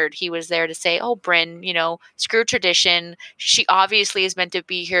mattered, he was there to say, "Oh, Bryn, screw tradition. She obviously is meant to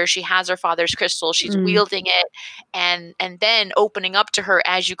be here. She has her father's crystal. She's wielding it," and then opening up to her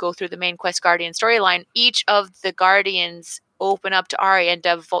as you go through the main Quest Guardian storyline. Each of the Guardians open up to Ari and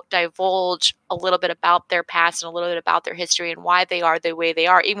divulge a little bit about their past and a little bit about their history and why they are the way they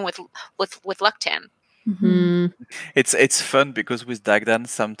are, even with Luktan. Mm-hmm. It's fun because with Dagdan,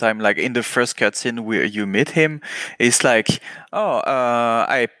 sometimes like in the first cutscene where you meet him, it's like,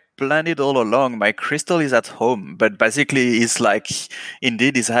 I planned it all along. My crystal is at home, but basically it's like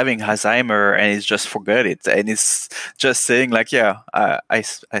indeed he's having Alzheimer and he's just forgot it, and it's just saying like, yeah, I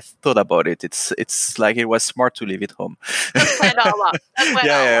thought about it. It's like it was smart to leave it home. That's planned all along. That's planned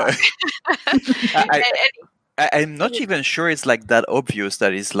all along. I'm not even sure it's like that obvious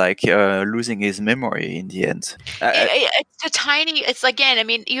that he's like losing his memory in the end. It's a tiny. It's again. I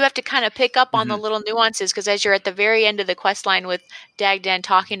mean, you have to kind of pick up on the little nuances, because as you're at the very end of the quest line with Dagdan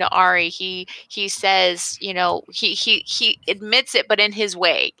talking to Ari, he says, you know, he admits it, but in his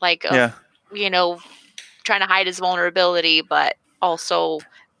way, like you know, trying to hide his vulnerability, but also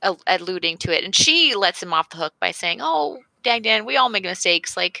alluding to it. And she lets him off the hook by saying, "Oh, Dagdan, we all make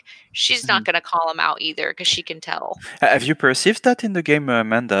mistakes. Like, she's not going to call him out either, because she can tell." Have you perceived that in the game,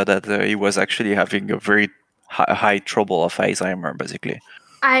 Amanda, that he was actually having a very high trouble of Alzheimer, basically?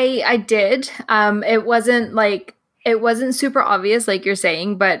 I did. It wasn't super obvious, like you're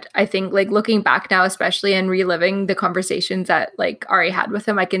saying, but I think like looking back now, especially and reliving the conversations that like Ari had with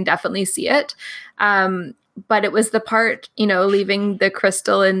him, I can definitely see it. But it was the part, you know, leaving the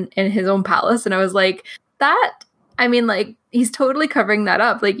crystal in his own palace, and I was like, that. I mean, like, he's totally covering that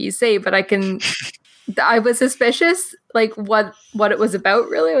up, like you say, but I was suspicious, like, what it was about,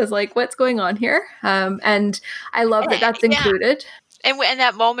 really. I was like, what's going on here? And I love that that's included. And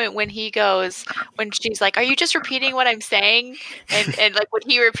that moment when he goes, when she's like, "Are you just repeating what I'm saying?" And like when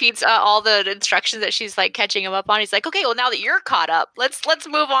he repeats all the instructions that she's like catching him up on, he's like, "Okay, well, now that you're caught up, let's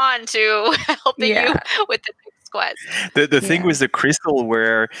move on to helping you with the quest." The thing with the crystal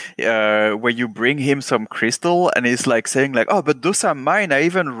where you bring him some crystal and he's like saying like, "Oh, but those are mine. I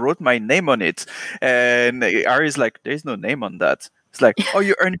even wrote my name on it." And Ari's like, "There's no name on that." It's like, "Oh,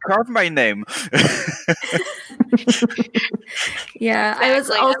 you uncarved my name." Yeah, exactly. I was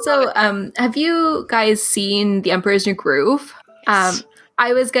also. Have you guys seen The Emperor's New Groove?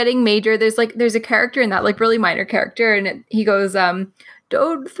 I was getting major. There's a character in that, like really minor character, and he goes,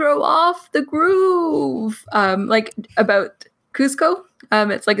 "Don't throw off the groove," like about Cusco.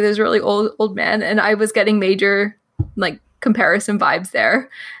 It's like this really old man, and I was getting major like comparison vibes there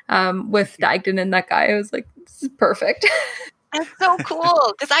with Dagdan and that guy. I was like, this is perfect. That's so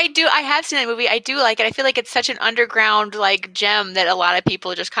cool, because I have seen that movie. I do like it. I feel like it's such an underground like gem that a lot of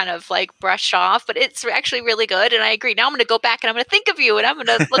people just kind of like brush off, but it's actually really good. And I agree. Now I'm going to go back and I'm going to think of you, and I'm going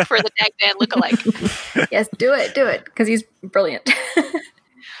to look for the Dagdan lookalike. Yes, do it, because he's brilliant.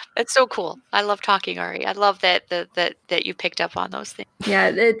 That's so cool. I love talking, Ari. I love that you picked up on those things. Yeah,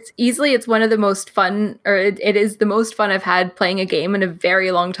 it's one of the most fun, or it is the most fun I've had playing a game in a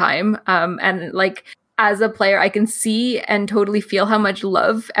very long time. And like, as a player, I can see and totally feel how much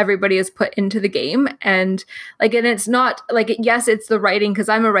love everybody has put into the game. And like, and it's not like, yes, it's the writing, because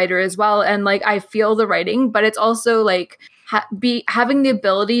I'm a writer as well. And like, I feel the writing, but it's also like having the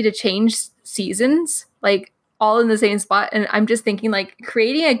ability to change seasons, like all in the same spot. And I'm just thinking like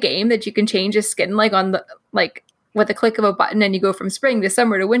creating a game that you can change a skin, like on the, like with a click of a button, and you go from spring to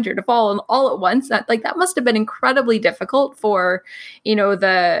summer to winter to fall and all at once. That must have been incredibly difficult for, you know,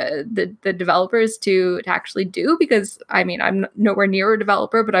 the developers to actually do, because I mean, I'm nowhere near a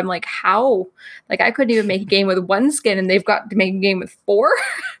developer, but I'm like, how? Like, I couldn't even make a game with one skin, and they've got to make a game with 4.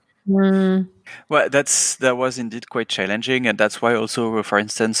 Well, that was indeed quite challenging, and that's why also, for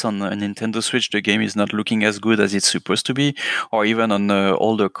instance, on a Nintendo Switch, the game is not looking as good as it's supposed to be, or even on the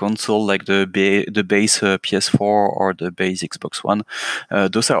older console like the base PS4 or the base Xbox One.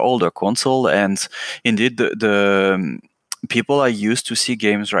 Those are older console, and indeed the people are used to see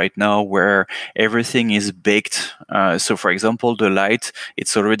games right now where everything is baked. So, for example, the light,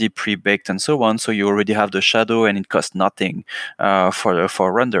 it's already pre-baked and so on. So you already have the shadow, and it costs nothing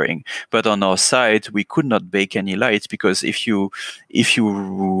for rendering. But on our side, we could not bake any lights, because if you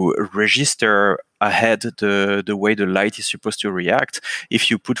register ahead the way the light is supposed to react, if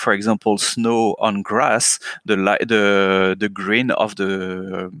you put, for example, snow on grass, the green of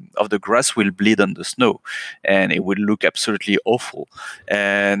the grass will bleed on the snow, and it will look absolutely awful.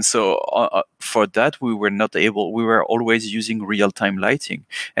 And so for that, we were always using real-time lighting,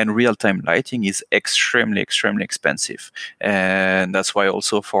 and real-time lighting is extremely expensive, and that's why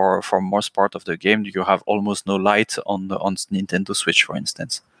also for most part of the game you have almost no light on Nintendo Switch, for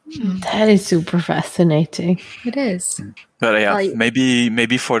instance. That is super fascinating. It is. But yeah,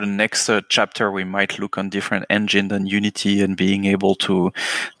 maybe for the next chapter we might look on different engine than Unity, and being able to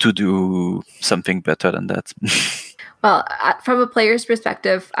do something better than that. Well, from a player's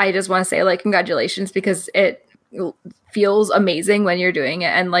perspective, I just want to say, like, congratulations, because it feels amazing when you're doing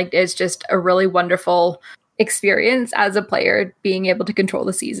it, and like, it's just a really wonderful experience as a player, being able to control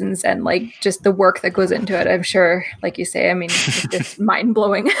the seasons and like just the work that goes into it. I'm sure, like you say, I mean, it's just mind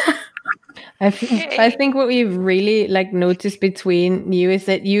blowing. I think what we've really like noticed between you is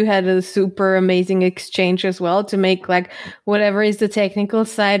that you had a super amazing exchange as well to make like whatever is the technical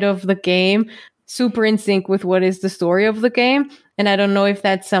side of the game super in sync with what is the story of the game. And I don't know if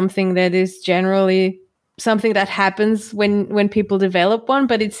that's something that is generally something that happens when people develop one,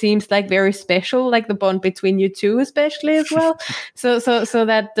 but it seems like very special, like the bond between you two especially as well. so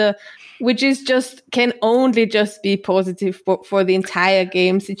that which is just can only just be positive for the entire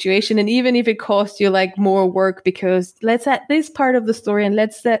game situation. And even if it costs you like more work because let's add this part of the story and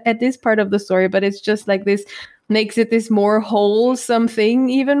let's add this part of the story, but it's just like this makes it this more wholesome thing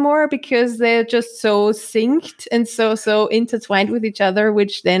even more because they're just so synced and so intertwined with each other,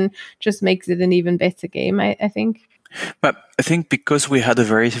 which then just makes it an even better game, I think. But I think because we had a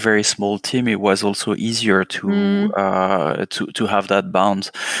very, very small team, it was also easier to have that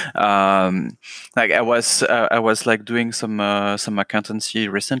bond. Like I was like doing some accountancy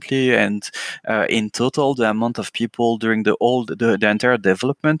recently, and in total, the amount of people during the entire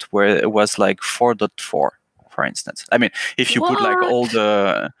development was like 4.4. For instance, I mean, if you put like all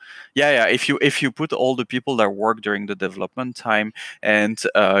the, if you put all the people that work during the development time, and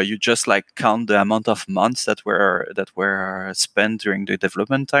you just like count the amount of months that were spent during the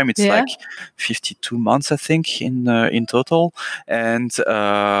development time, it's like 52 months, I think, in total, and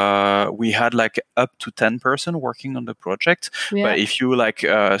we had like up to 10 person working on the project. But if you like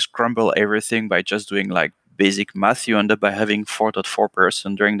scramble everything by just doing like basic math, you end up by having 4.4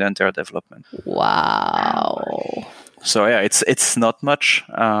 person during the entire development. Wow. So yeah, it's not much,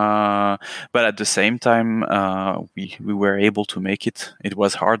 but at the same time, we were able to make it. It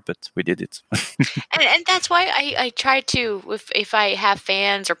was hard, but we did it. and that's why I try to, if I have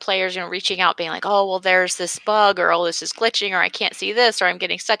fans or players, reaching out, being like, oh, well, there's this bug, or oh, this is glitching, or I can't see this, or I'm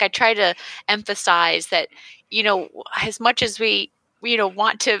getting stuck. I try to emphasize that, as much as we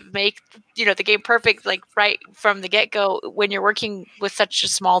want to make the game perfect, like right from the get-go, when you're working with such a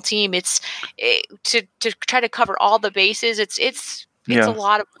small team, to try to cover all the bases, it's a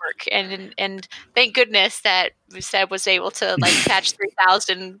lot of work, and thank goodness that Seb was able to like patch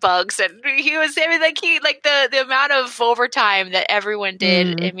 3,000 bugs, and he was the amount of overtime that everyone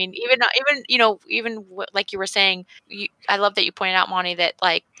did. I mean, even like you were saying, I love that you pointed out, Monty, that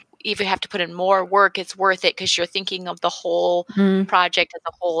like if you have to put in more work, it's worth it because you're thinking of the whole project as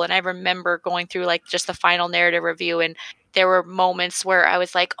a whole. And I remember going through like just the final narrative review, and there were moments where I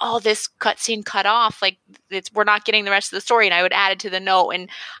was like, oh, this cutscene cut off. Like we're not getting the rest of the story. And I would add it to the note. And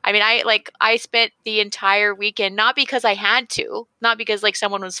I mean, I spent the entire weekend, not because I had to, not because like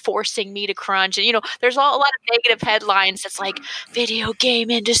someone was forcing me to crunch. And, there's a lot of negative headlines that's like video game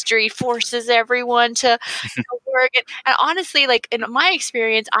industry forces everyone to work. And honestly, like in my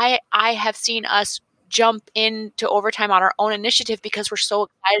experience, I have seen us jump into overtime on our own initiative because we're so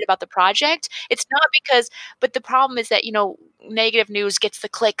excited about the project. It's not because, but the problem is that, negative news gets the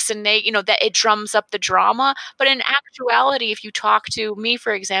clicks and that it drums up the drama. But in actuality, if you talk to me,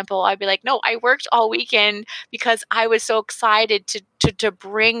 for example, I'd be like, no, I worked all weekend because I was so excited to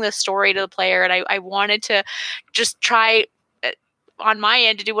bring the story to the player. And I wanted to just try on my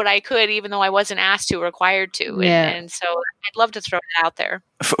end to do what I could, even though I wasn't asked to or required to. And so I'd love to throw it out there.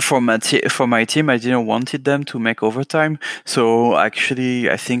 For my team, I didn't wanted them to make overtime. So actually,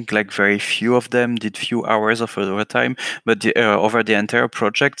 I think like very few of them did few hours of overtime, but over the entire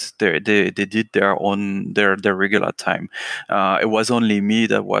project, they did their regular time. It was only me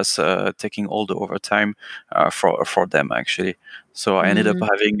that was taking all the overtime for them actually. So I ended up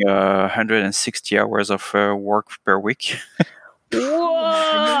having 160 hours of work per week.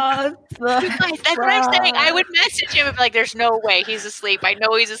 What? That's what I'm saying. I would message him and be like, there's no way he's asleep. I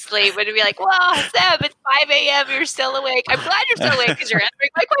know he's asleep. And he'd be like, well, Seb, it's 5 a.m. You're still awake. I'm glad you're still awake because you're answering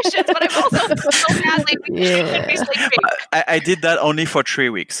my questions, but I'm also so badly sleeping. I did that only for 3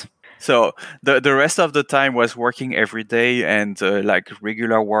 weeks. So the rest of the time was working every day and like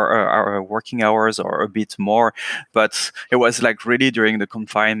regular working hours or a bit more. But it was like really during the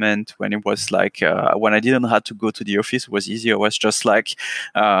confinement when it was like when I didn't have to go to the office, it was easy. I was just like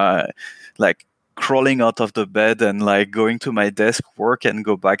crawling out of the bed and like going to my desk, work and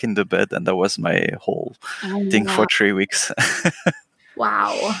go back in the bed. And that was my whole thing for 3 weeks.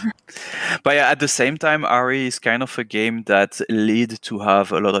 Wow. But yeah, at the same time, Ari is kind of a game that lead to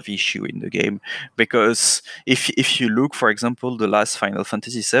have a lot of issue in the game, because if you look, for example, the last Final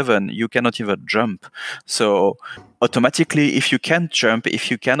Fantasy VII, you cannot even jump. So automatically, if you can't jump, if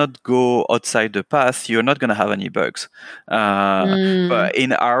you cannot go outside the path, you're not gonna have any bugs. But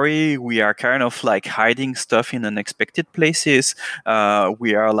in Ari, we are kind of like hiding stuff in unexpected places.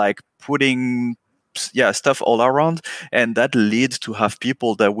 We are like putting stuff all around, and that leads to have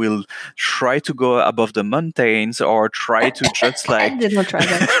people that will try to go above the mountains or try to just like I did not try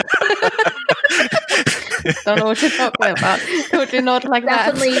that. Don't know what you're talking about. Totally not like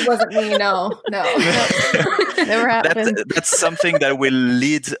Definitely that. wasn't me. No. Never happened. that's something that will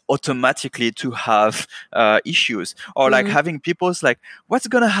lead automatically to have issues, or like having people's like, what's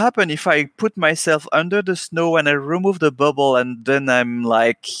gonna happen if I put myself under the snow and I remove the bubble and then I'm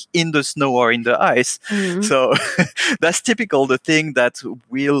like in the snow or in the ice? So that's typical, the thing that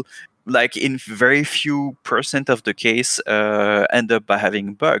will, like in very few % of the case, end up by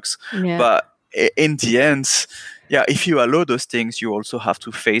having bugs. But in the end, if you allow those things, you also have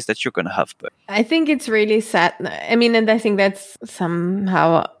to face that you're gonna have bugs. I think it's really sad. I mean, and I think that's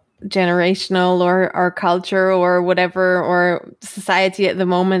somehow generational or our culture or whatever, or society at the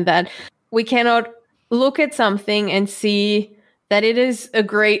moment, that we cannot look at something and see that it is a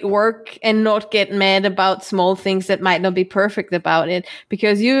great work and not get mad about small things that might not be perfect about it,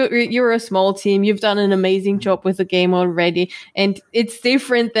 because you're a small team, you've done an amazing job with the game already, and it's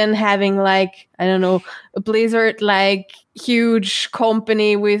different than having like, I don't know, a Blizzard like huge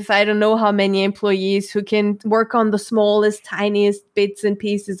company with I don't know how many employees who can work on the smallest, tiniest bits and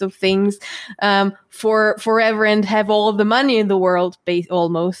pieces of things for forever and have all of the money in the world,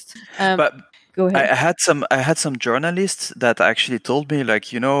 almost. But go ahead. I had some journalists that actually told me, like,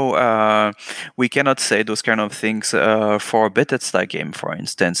 we cannot say those kind of things for a Bethesda game, for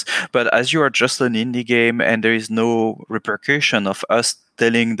instance. But as you are just an indie game and there is no repercussion of us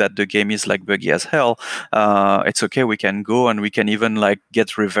telling that the game is like buggy as hell, it's okay. We can go and we can even like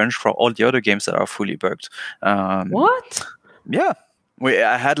get revenge for all the other games that are fully bugged. What? Yeah.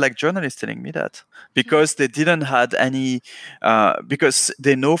 I had like journalists telling me that, because they didn't had any, because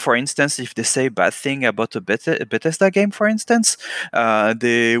they know, for instance, if they say bad thing about a Bethesda game, for instance,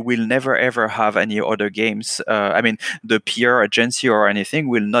 they will never ever have any other games. I mean, the PR agency or anything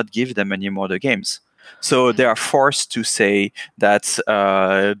will not give them any more other games. So they are forced to say that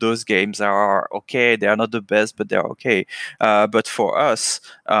those games are okay. They are not the best, but they're okay. But for us,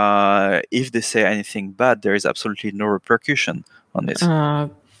 if they say anything bad, there is absolutely no repercussion on it. Oh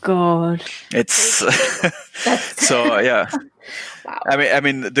God! It's so yeah. Wow. I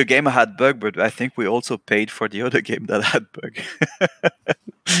mean, the game had bug, but I think we also paid for the other game that had bug.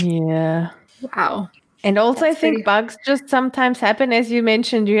 Yeah. Wow. And also, I think bugs just sometimes happen. As you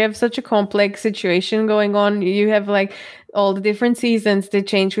mentioned, you have such a complex situation going on. You have like all the different seasons, they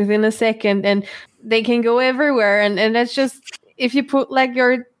change within a second and they can go everywhere. And that's just, if you put like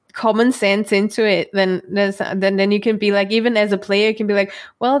your common sense into it, then you can be like, even as a player, you can be like,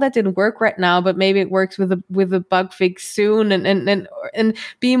 well, that didn't work right now, but maybe it works with a bug fix soon, and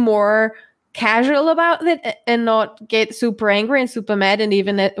be more casual about it and not get super angry and super mad. And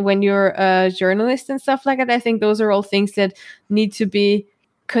even when you're a journalist and stuff like that, I think those are all things that need to be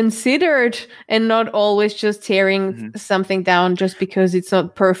considered, and not always just tearing something down just because it's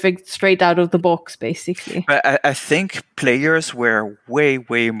not perfect straight out of the box, basically. But I think players were way,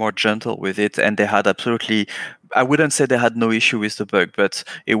 way more gentle with it, and they had absolutely, I wouldn't say they had no issue with the bug, but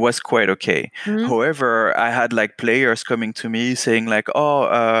it was quite okay. However, I had like players coming to me saying like,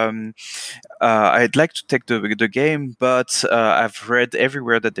 I'd like to take the game, but I've read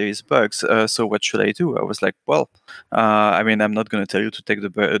everywhere that there is bugs. So what should I do? I was like, well, I mean, I'm not going to tell you to take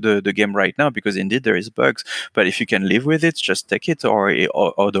the game right now, because indeed there is bugs. But if you can live with it, just take it, or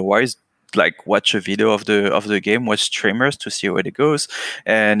otherwise, like watch a video of the game, watch streamers to see where it goes,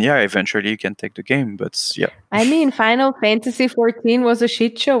 and eventually you can take the game. But I mean, Final Fantasy 14 was a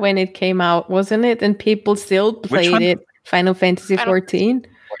shit show when it came out, wasn't it? And people still played it. Final Fantasy 14. And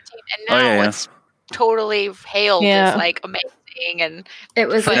now it's totally hailed as like amazing, and it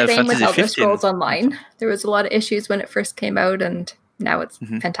was the same with Elder 15. Scrolls Online. There was a lot of issues when it first came out, and now it's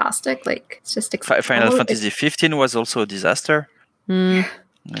fantastic. Like, it's just Final Fantasy 15 was also a disaster.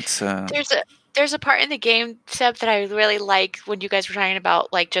 It's there's a part in the game, Seb, that I really like when you guys were talking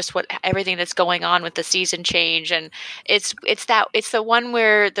about like just everything that's going on with the season change, and it's the one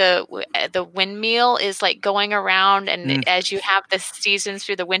where the windmill is like going around, and as you have the seasons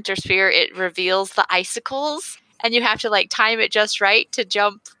through the winter sphere, it reveals the icicles, and you have to like time it just right to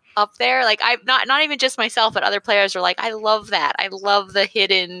jump up there. Like I not even just myself, but other players are like, I love that. I love the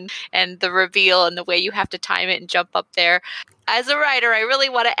hidden and the reveal and the way you have to time it and jump up there. As a writer, I really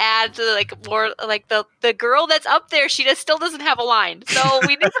want to add to like more like the girl that's up there. She still doesn't have a line, so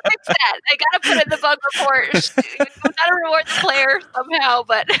we need to fix that. I gotta put it in the bug report. We gotta reward the player somehow,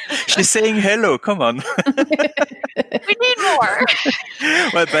 but She's saying hello. Come on. we need more.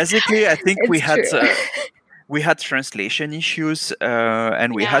 Well, basically, I think we It's had. true. We had translation issues,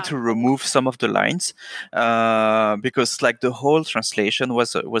 and we Yeah. had to remove some of the lines because, like, the whole translation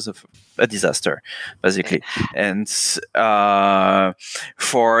was a disaster, basically. And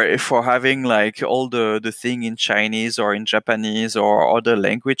for having like all the thing in Chinese or in Japanese or other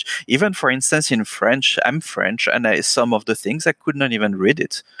language, even for instance in French, I'm French, and some of the things I could not even read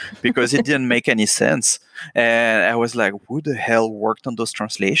it because it didn't make any sense. And I was like, who the hell worked on those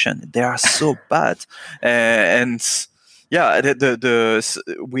translations? They are so bad. And yeah,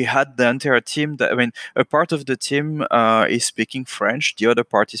 we had the entire team. A part of the team is speaking French, the other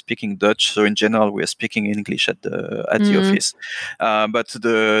part is speaking Dutch. So in general, we are speaking English at the office. But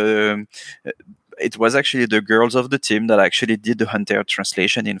it was actually the girls of the team that actually did the entire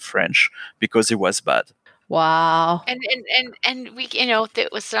translation in French because it was bad. Wow. And we, it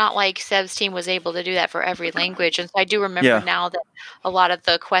was not like Seb's team was able to do that for every language. And so I do remember now that a lot of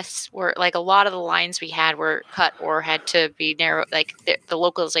the quests were like a lot of the lines we had were cut or had to be narrow. Like the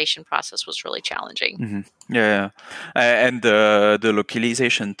localization process was really challenging. Mm-hmm. Yeah. And the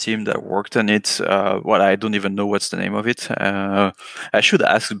localization team that worked on it, I don't even know what's the name of it. I should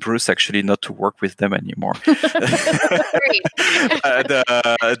ask Bruce actually not to work with them anymore.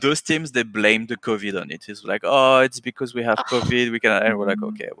 Those teams, they blame the COVID on it. It's like, oh, it's because we have COVID. We can, and we're like,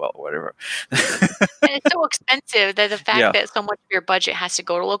 okay, well, whatever. And it's so expensive that the fact that so much of your budget has to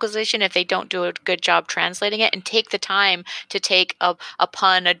go to localization if they don't do a good job translating it and take the time to take a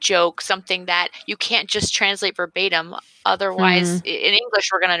pun, a joke, something that you can't just translate verbatim. Otherwise, in English,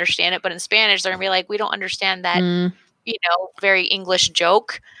 we're going to understand it. But in Spanish, they're going to be like, we don't understand that, very English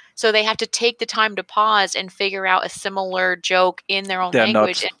joke. So they have to take the time to pause and figure out a similar joke in their own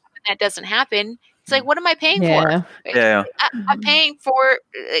language. And when that doesn't happen, it's like, what am I paying for? Yeah. I'm paying for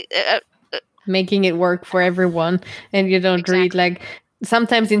making it work for everyone, and you don't read like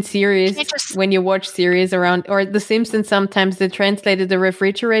sometimes in series when you watch series around or The Simpsons, sometimes they translated the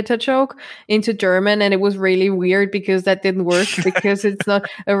refrigerator joke into German and it was really weird because that didn't work because it's not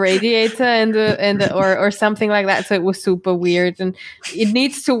a radiator or something like that. So it was super weird, and it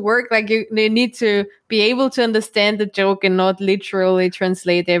needs to work. Like they need to be able to understand the joke and not literally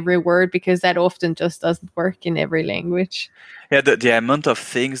translate every word, because that often just doesn't work in every language. Yeah, the amount of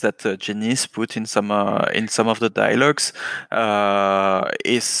things that Genese put in some of the dialogues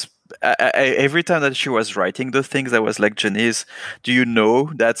is. Every time that she was writing the things, I was like, Genese, do you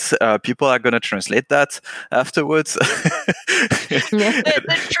know that people are going to translate that afterwards? The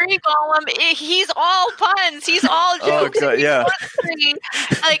tree golem, he's all puns. He's all jokes. Oh, God, yeah.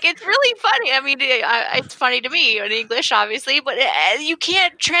 Like, it's really funny. I mean, it's funny to me in English, obviously, but you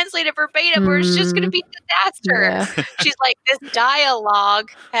can't translate it verbatim or it's just going to be a disaster. Yeah. She's like, this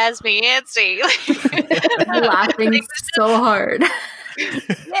dialogue has me antsy. Laughing so hard.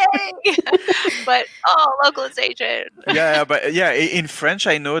 Yay! But localization. But in French,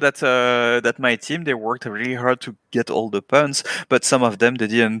 I know that that my team, they worked really hard to get all the puns, but some of them they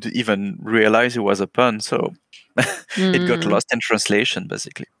didn't even realize it was a pun, so it got lost in translation,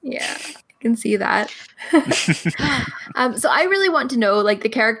 basically. Yeah, I can see that. So I really want to know, like, the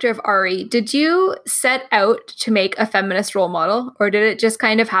character of Ari. Did you set out to make a feminist role model, or did it just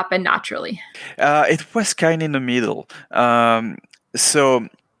kind of happen naturally? It was kind of in the middle. So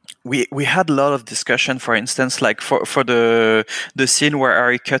we had a lot of discussion, for instance, like for the scene where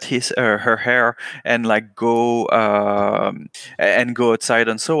Ari cut her hair and like go outside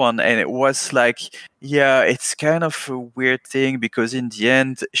and so on, and it was like, yeah, it's kind of a weird thing because in the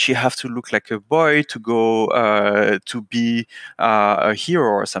end she have to look like a boy to go to be a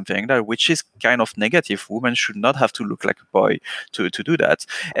hero or something like that, which is kind of negative. Women should not have to look like a boy to do that.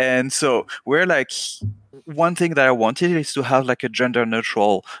 And so we're like, one thing that I wanted is to have like a gender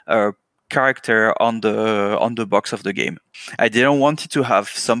neutral character on the box of the game. I didn't want it to have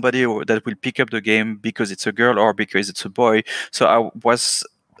somebody that will pick up the game because it's a girl or because it's a boy. So I was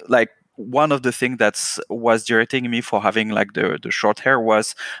like, one of the things that was directing me for having like the short hair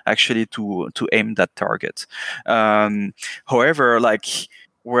was actually to aim that target. However, like,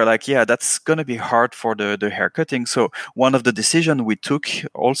 we're like, yeah, that's going to be hard for the hair cutting. So one of the decisions we took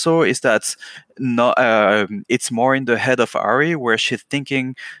also is that it's more in the head of Ari, where she's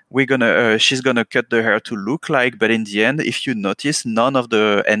thinking she's gonna cut the hair to look like, but in the end, if you notice, none of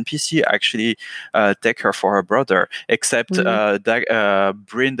the NPC actually take her for her brother, except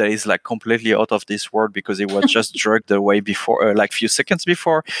Bryn, that is like completely out of this world because it was just drugged away before, like few seconds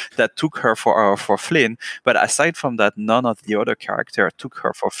before, that took her for Flynn. But aside from that, none of the other character took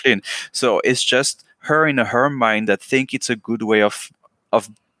her for Flynn. So it's just her in her mind that think it's a good way of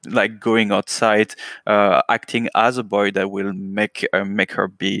like going outside, acting as a boy that will make her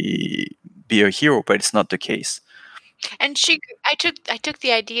be a hero, but it's not the case. And I took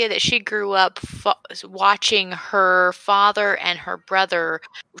the idea that she grew up watching her father and her brother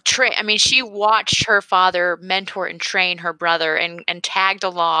train. I mean, she watched her father mentor and train her brother, and tagged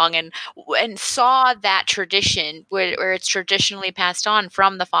along and saw that tradition where it's traditionally passed on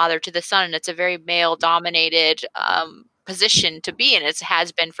from the father to the son, and it's a very male dominated position to be in. It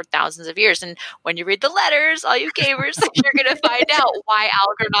has been for thousands of years. And when you read the letters, all you gamers, you're going to find out why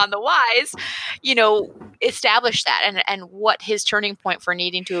Algernon the Wise, established that, and what his turning point for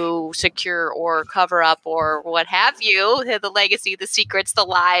needing to secure or cover up or what have you, the legacy, the secrets, the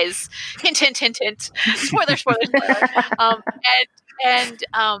lies, hint, hint, hint, hint, spoiler, spoiler, spoiler.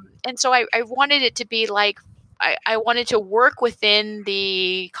 And so I wanted it to be like, I wanted to work within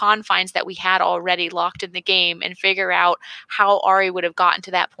the confines that we had already locked in the game and figure out how Ari would have gotten to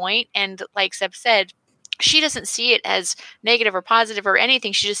that point. And like Seb said, she doesn't see it as negative or positive or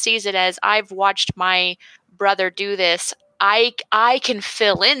anything. She just sees it as, I've watched my brother do this. I can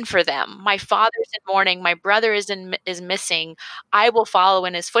fill in for them. My father's in mourning. My brother is missing. I will follow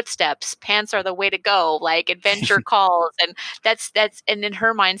in his footsteps. Pants are the way to go. Like, adventure calls, and that's and in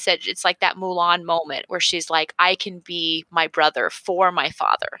her mindset, it's like that Mulan moment where she's like, I can be my brother for my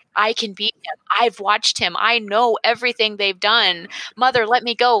father. I can be him. I've watched him. I know everything they've done. Mother, let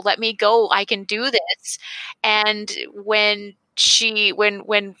me go. Let me go. I can do this. And when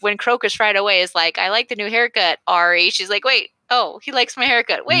Crocus right away is like, I like the new haircut, Ari, she's like, wait, oh, he likes my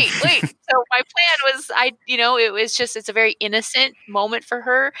haircut. Wait. So my plan was, it's a very innocent moment for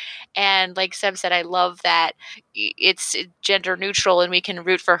her. And like Seb said, I love that it's gender neutral and we can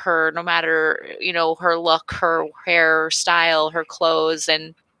root for her no matter, her look, her hair style, her clothes.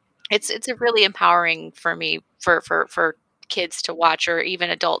 And it's a really empowering for me for kids to watch, or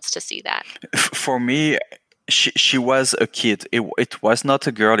even adults to see that. For me, she was a kid. It was not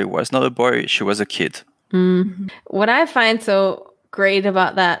a girl. It was not a boy. She was a kid. Mm-hmm. What I find so great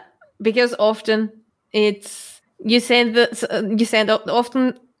about that, because often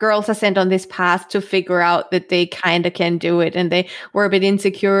often girls are sent on this path to figure out that they kind of can do it, and they were a bit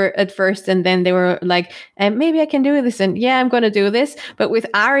insecure at first, and then they were like, maybe I can do this, and yeah, I'm going to do this. But with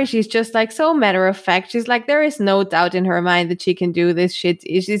Ari, she's just like so matter of fact. She's like, there is no doubt in her mind that she can do this shit.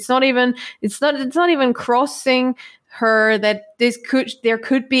 It's not even crossing her that there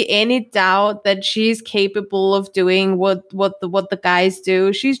could be any doubt that she's capable of doing what the guys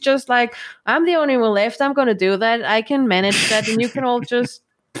do. She's just like, I'm the only one left. I'm going to do that. I can manage that, and you can all just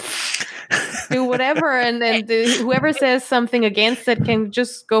do whatever, and then whoever says something against it can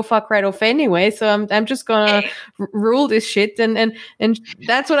just go fuck right off anyway. So I'm just gonna rule this shit, and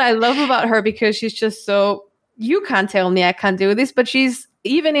that's what I love about her, because she's just so, you can't tell me I can't do this, but she's,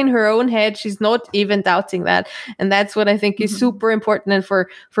 even in her own head, she's not even doubting that. And that's what I think is super important, and for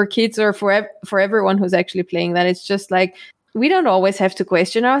kids, or for everyone who's actually playing that, it's just like, we don't always have to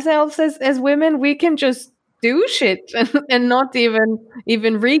question ourselves as women. We can just do shit and not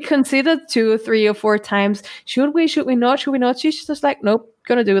even reconsider 2 or 3 or 4 times. Should we not? She's just like, nope,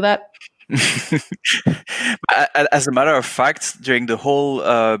 gonna do that. As a matter of fact, during the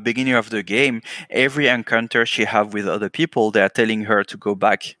whole beginning of the game, every encounter she have with other people, they are telling her to go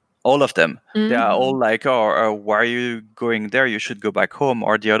back. All of them. Mm-hmm. They are all like, oh, why are you going there? You should go back home.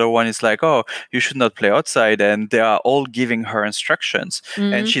 Or the other one is like, oh, you should not play outside. And they are all giving her instructions.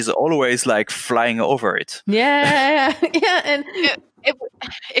 Mm-hmm. And she's always like flying over it. Yeah. And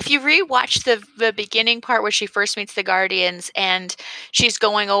if you rewatch the beginning part where she first meets the Guardians, and she's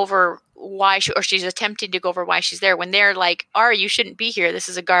going over she's attempting to go over why she's there, when they're like, Ari, you shouldn't be here. This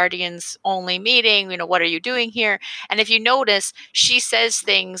is a Guardians only meeting. What are you doing here? And if you notice, she says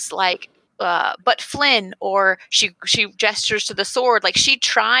things like, but Flynn, or she gestures to the sword. Like, she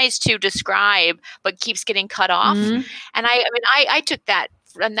tries to describe, but keeps getting cut off. Mm-hmm. And I took that,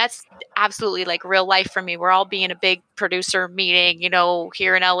 and that's absolutely like real life for me. We're all being a big producer meeting,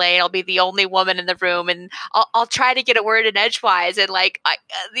 here in LA. I'll be the only woman in the room, and I'll try to get a word in edgewise, and like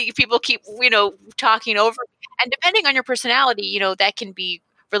the people keep, talking over. And depending on your personality, that can be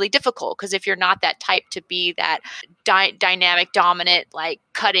really difficult, because if you're not that type to be that dynamic, dominant, like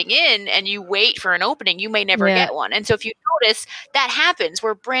cutting in, and you wait for an opening, you may never get one. And so if you notice, that happens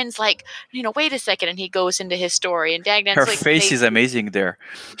where Bryn's like, wait a second, and he goes into his story, and Dagnan's her like, face is amazing there.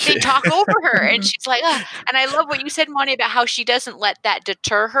 They talk over her, and she's like, ugh. And I love what you said, Monty, about how she doesn't let that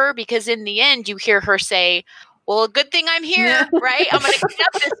deter her, because in the end you hear her say, well, good thing I'm here, right? I'm going to clean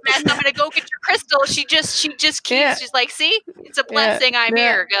up this mess. I'm going to go get your crystal. She just keeps, she's like, see, it's a blessing I'm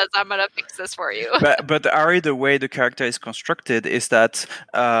here, because I'm going to fix this for you. But Ari, the way the character is constructed is that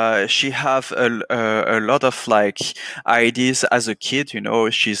she have a lot of like ideas as a kid.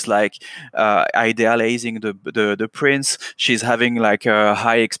 She's like idealizing the prince. She's having like a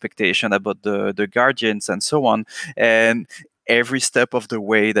high expectation about the guardians and so on. And every step of the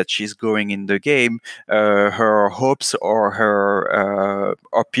way that she's going in the game, her hopes or her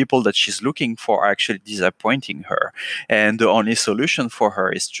or people that she's looking for are actually disappointing her, and the only solution for her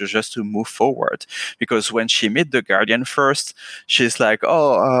is just to move forward. Because when she met the guardian first, she's like,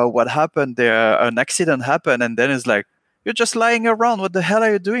 what happened there? An accident happened, and then it's like, you're just lying around. What the hell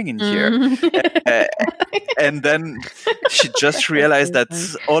are you doing in here? And then she just realized that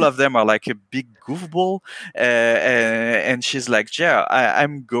all of them are like a big goofball, and she's like,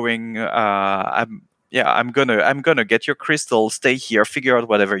 I'm gonna get your crystal. Stay here, figure out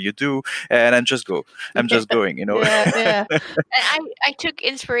whatever you do, and I'm just going. And I took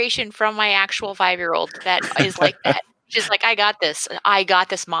inspiration from my actual 5-year-old that is like that. She's like, I got this,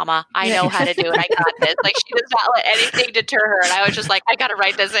 mama. I know how to do it. I got this. Like, she does not let anything deter her. And I was just like, I got to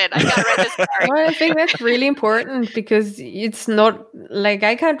write this in. I got to write this story. Well, I think that's really important, because it's not like,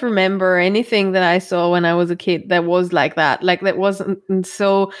 I can't remember anything that I saw when I was a kid that was like that. Like, that wasn't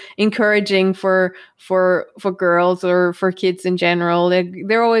so encouraging for girls or for kids in general.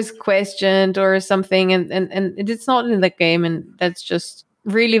 They're always questioned or something, and it's not in the game. And that's just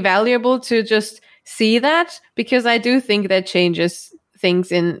really valuable to just see that, because I do think that changes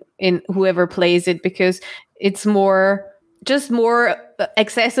things in whoever plays it, because it's more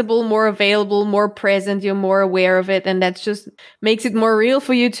accessible, more available, more present. You're more aware of it, and that just makes it more real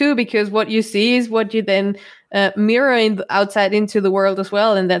for you too, because what you see is what you then mirror outside into the world as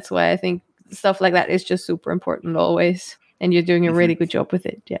well. And that's why I think stuff like that is just super important always. And you're doing a really good job with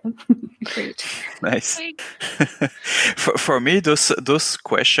it. Yeah. Great. Nice. For me, those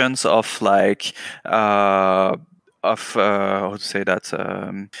questions of like how to say that,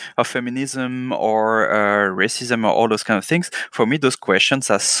 of feminism or racism or all those kind of things, for me those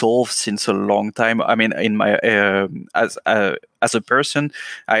questions are solved since a long time. I mean, in my as a person,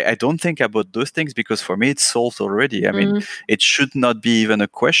 I don't think about those things, because for me it's solved already. I mean, it should not be even a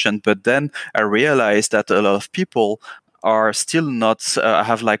question. But then I realized that a lot of people are still not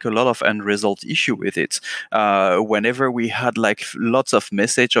have like a lot of unresolved issue with it. Whenever we had like lots of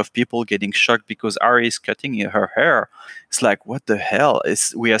message of people getting shocked because Ari is cutting her hair, it's like, what the hell?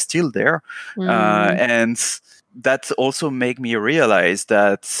 We are still there, and that also make me realize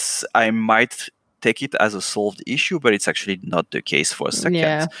that I might take it as a solved issue, but it's actually not the case for a second.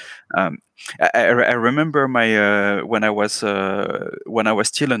 Yeah. I remember my when I was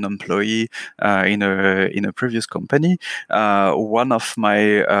still an employee in a previous company. One of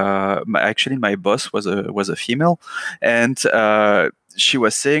my boss was a female, and she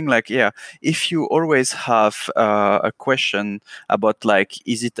was saying like, if you always have a question about like,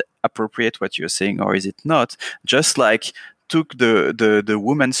 is it appropriate what you're saying or is it not, just like took the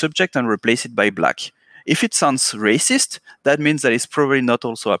woman subject and replace it by black. If it sounds racist, that means that it's probably not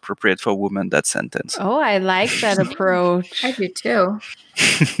also appropriate for women, that sentence. Oh, I like that approach. I do too.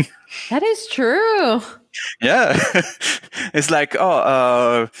 That is true. Yeah. It's like,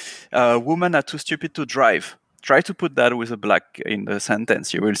 women are too stupid to drive. Try to put that with a black in the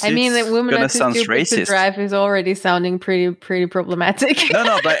sentence. You will see. I mean, it's that women are gonna too sound stupid racist. to drive is already sounding pretty problematic.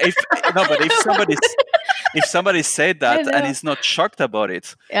 But if somebody said that and is not shocked about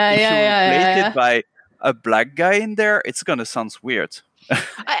it, if you it by a black guy in there, it's gonna sound weird.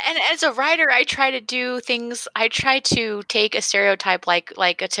 And as a writer, I try to do things. I try to take a stereotype like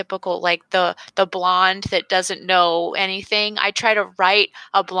a typical, like the blonde that doesn't know anything. I try to write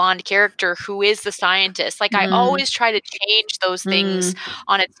a blonde character who is the scientist. Like I always try to change those things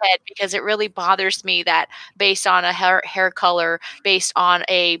on its head, because it really bothers me that based on a hair color, based on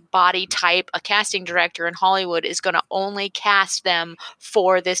a body type, a casting director in Hollywood is going to only cast them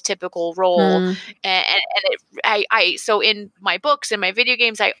for this typical role. So in my books and my video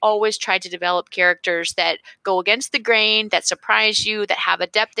games, I always try to develop characters that go against the grain, that surprise you, that have a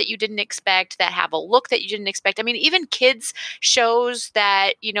depth that you didn't expect, that have a look that you didn't expect. I mean, even kids shows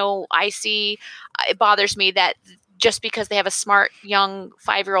that, I see, it bothers me that just because they have a smart young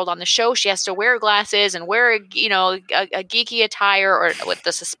 5-year-old on the show, she has to wear glasses and wear a geeky attire or with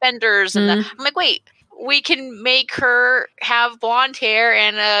the suspenders. And I'm like, wait, we can make her have blonde hair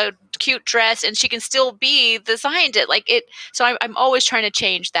and a cute dress and she can still be the scientist. So I'm always trying to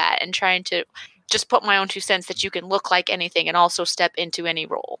change that and trying to just put my own 2 cents that you can look like anything and also step into any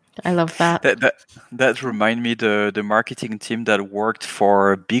role. I love that. That remind me the marketing team that worked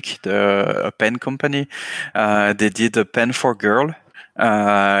for Geek, a pen company. They did a pen for girl,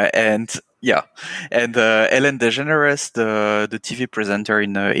 and Ellen DeGeneres, the TV presenter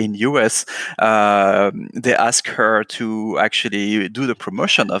in US, they asked her to actually do the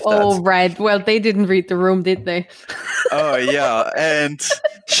promotion of that. Oh, right. Well, they didn't read the room, did they? Oh, yeah. And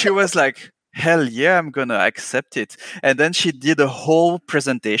she was like, hell yeah, I'm gonna accept it. And then she did a whole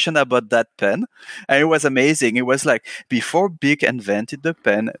presentation about that pen, and it was amazing. It was like, before Big invented the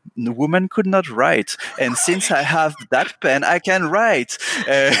pen, women could not write, and since I have that pen, I can write.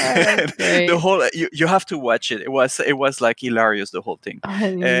 The whole you have to watch it. It was like hilarious, the whole thing.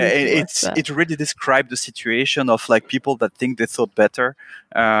 It really described the situation of like people that think they thought better,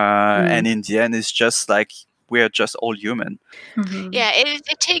 and in the end, it's just like, we're just all human. Mm-hmm. Yeah,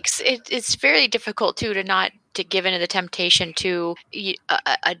 it's very difficult too to give into the temptation to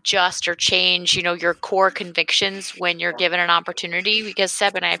adjust or change, your core convictions when you're given an opportunity. Because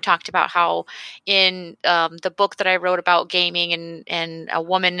Seb and I have talked about how in the book that I wrote about gaming and a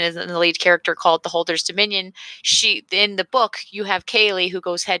woman is the lead character called The Holder's Dominion. In the book, you have Kaylee who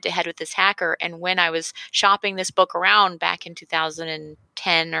goes head to head with this hacker. And when I was shopping this book around back in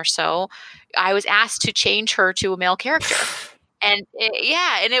 2010 or so, I was asked to change her to a male character. And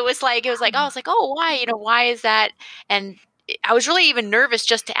it was like, oh, why? Why is that? And I was really even nervous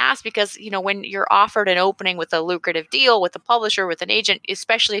just to ask because, when you're offered an opening with a lucrative deal with a publisher, with an agent,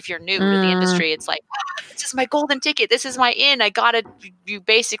 especially if you're new to the industry, it's like, this is my golden ticket. This is my in. You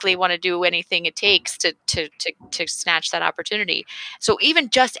basically want to do anything it takes to snatch that opportunity. So even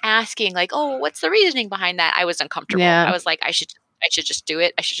just asking like, oh, what's the reasoning behind that? I was uncomfortable. Yeah. I was like, I should just do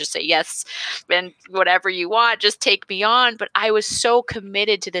it. I should just say yes. And whatever you want, just take me on. But I was so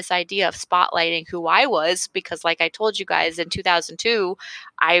committed to this idea of spotlighting who I was because like I told you guys in 2002,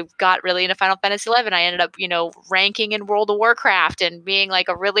 I got really into Final Fantasy XI. I ended up, ranking in World of Warcraft and being like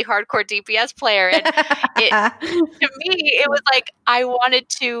a really hardcore DPS player. And to me, it was like I wanted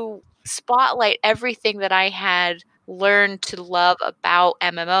to spotlight everything that I had learned to love about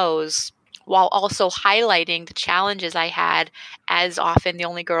MMOs, while also highlighting the challenges I had as often the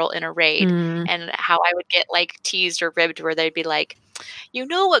only girl in a raid and how I would get like teased or ribbed where they'd be like, you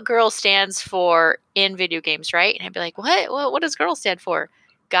know what girl stands for in video games, right? And I'd be like, what does girl stand for?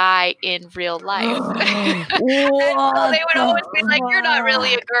 Guy in real life. And so they would always be like, you're not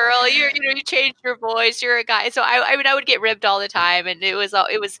really a girl. You changed your voice. You're a guy. So I would get ribbed all the time. And it was,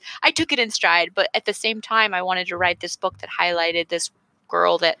 I took it in stride, but at the same time, I wanted to write this book that highlighted this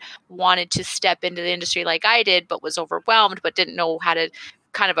girl that wanted to step into the industry like I did, but was overwhelmed, but didn't know how to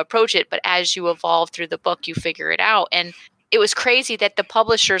kind of approach it. But as you evolve through the book, you figure it out. And it was crazy that the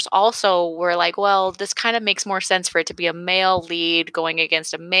publishers also were like, well, this kind of makes more sense for it to be a male lead going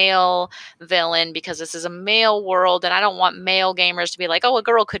against a male villain because this is a male world. And I don't want male gamers to be like, oh, a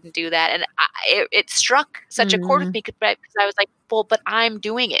girl couldn't do that. And it struck such a chord with me because I was like, well, but I'm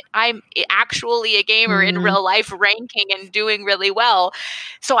doing it. I'm actually a gamer in real life, ranking and doing really well.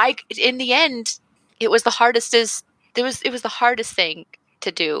 So in the end, it was the hardest thing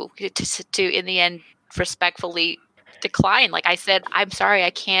to do to in the end respectfully decline. Like I said, I'm sorry, I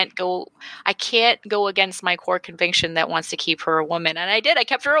can't go against my core conviction that wants to keep her a woman. And I did. I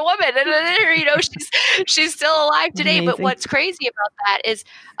kept her a woman. And she's still alive today. Amazing. But what's crazy about that is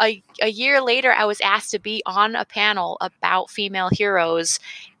a year later, I was asked to be on a panel about female heroes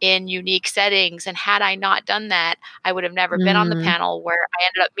in unique settings. And had I not done that, I would have never been on the panel where I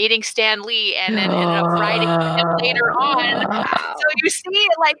ended up meeting Stan Lee and then ended up writing with him later on. So you see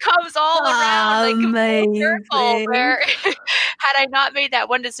it like comes all around like full circle where had I not made that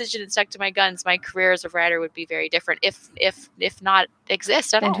one decision and stuck to my guns, my career as a writer would be very different if not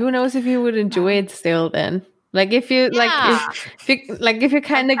exist at all. And who knows if you would enjoy it still then. Like if you if you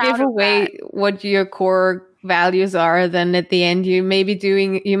kind of give away what your core values are, then at the end you might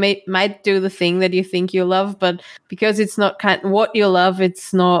do the thing that you think you love, but because it's not what you love,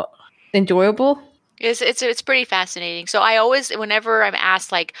 it's not enjoyable. It's pretty fascinating. So I always, whenever I'm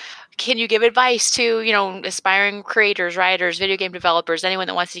asked like, can you give advice to, aspiring creators, writers, video game developers, anyone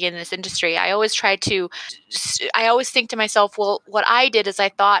that wants to get in this industry, I always think to myself, well, what I did is I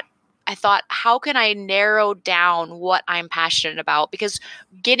thought I thought, how can I narrow down what I'm passionate about? Because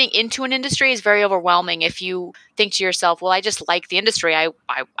getting into an industry is very overwhelming if you think to yourself, well, I just like the industry. I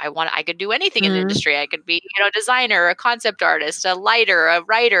could do anything in the industry. I could be, a designer, a concept artist, a lighter, a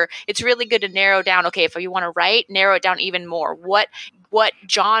writer. It's really good to narrow down. Okay, if you want to write, narrow it down even more. What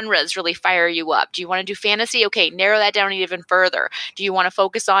genres really fire you up? Do you want to do fantasy? Okay, narrow that down even further. Do you want to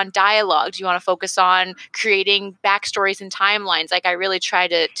focus on dialogue? Do you want to focus on creating backstories and timelines? Like, I really try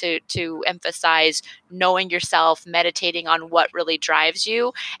to emphasize knowing yourself, meditating on what really drives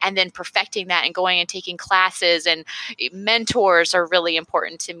you, and then perfecting that and going and taking classes, and mentors are really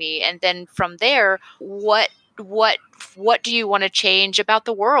important to me. And then from there, what do you want to change about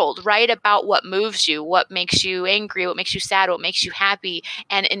the world? Write about what moves you, what makes you angry, what makes you sad, what makes you happy,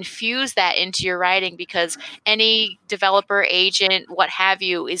 and infuse that into your writing, because any developer, agent, what have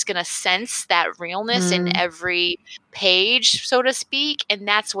you, is going to sense that realness in every page, so to speak, and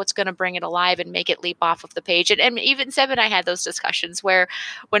that's what's going to bring it alive and make it leap off of the page. And even Seb and I had those discussions where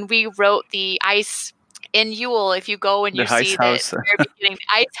when we wrote the ice in Yule, if you go and you see the very beginning, the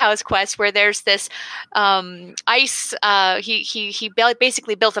Ice House quest, where there's this ice, he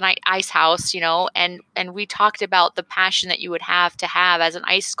basically built an ice house, and we talked about the passion that you would have as an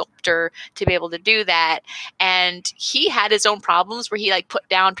ice sculptor to be able to do that. And he had his own problems where he put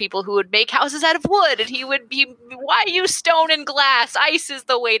down people who would make houses out of wood, and why use stone and glass? Ice is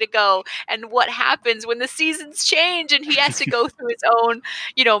the way to go. And what happens when the seasons change and he has to go through his own,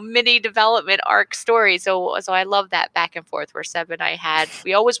 mini development arc story. So I love that back and forth where Seb and I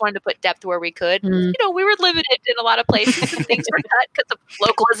we always wanted to put depth where we could. We were limited in a lot of places and things were cut because of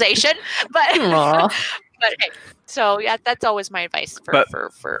localization. But hey, so yeah, that's always my advice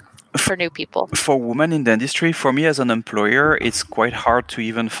for new people. For women in the industry, for me as an employer, it's quite hard to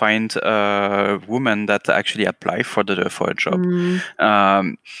even find women that actually apply for a job.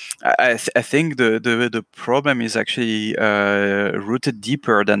 I think the problem is actually rooted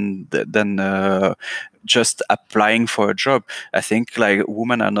deeper than just applying for a job. I think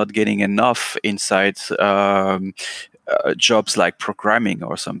women are not getting enough inside jobs like programming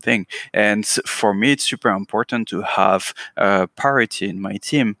or something. And for me, it's super important to have parity in my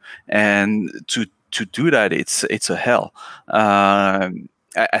team. And to do that, it's a hell.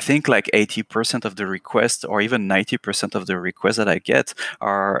 I think 80% of the requests, or even 90% of the requests that I get,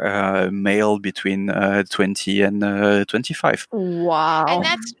 are male between 20 and 25. Wow. And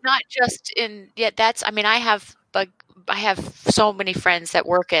that's not just I have so many friends that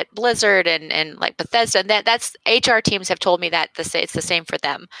work at Blizzard and Bethesda, and that's HR teams have told me that it's the same for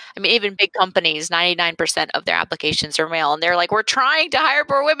them. I mean, even big companies, 99% of their applications are male, and they're like, we're trying to hire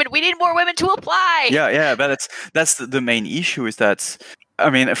more women. We need more women to apply. Yeah, but that's the main issue is that. I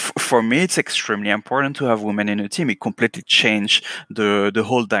mean, for me, it's extremely important to have women in a team. It completely changed the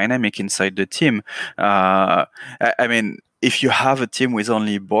whole dynamic inside the team. I mean, if you have a team with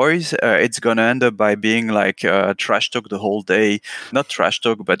only boys, it's gonna end up by being trash talk the whole day. Not trash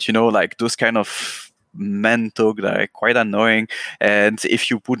talk, but those kind of men talk that are quite annoying. And if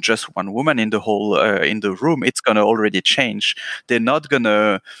you put just one woman in the whole in the room, it's gonna already change. They're not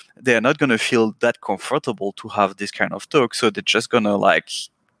gonna feel that comfortable to have this kind of talk. So they're just gonna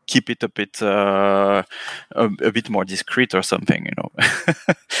keep it a bit more discreet or something,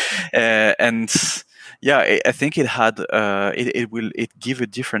 and. Yeah, I think it give a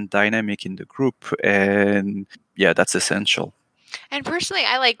different dynamic in the group, and yeah, that's essential. And personally,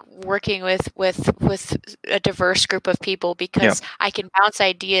 I like working with a diverse group of people because I can bounce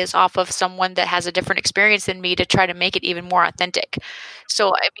ideas off of someone that has a different experience than me to try to make it even more authentic.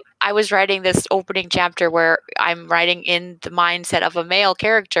 So I was writing this opening chapter where I'm writing in the mindset of a male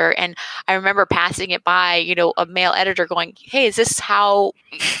character, and I remember passing it by, a male editor going, "Hey, is this how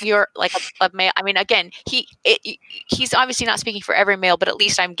you're a male?" I mean, again, he's obviously not speaking for every male, but at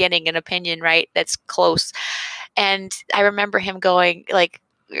least I'm getting an opinion, right, that's close. And I remember him going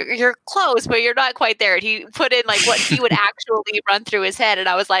you're close, but you're not quite there. And he put in what he would actually run through his head. And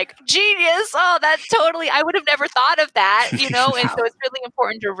I was like, genius. Oh, that's totally, I would have never thought of that, And so it's really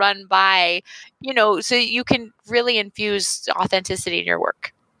important to run by, so you can really infuse authenticity in your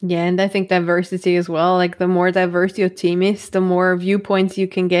work. Yeah, and I think diversity as well. The more diverse your team is, the more viewpoints you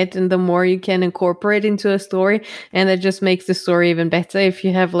can get and the more you can incorporate into a story. And it just makes the story even better if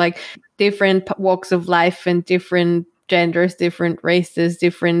you have different walks of life and different genders, different races,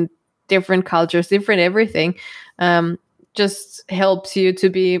 different cultures, different everything. Just helps you to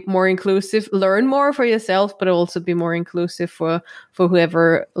be more inclusive, learn more for yourself, but also be more inclusive for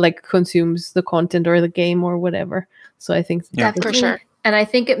whoever consumes the content or the game or whatever. So I think for sure. And I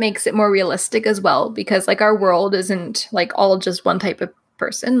think it makes it more realistic as well, because our world isn't all just one type of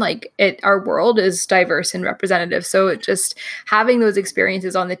person. Like our world is diverse and representative. So just having those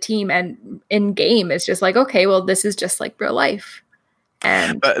experiences on the team and in game is just like, okay, well, this is just like real life.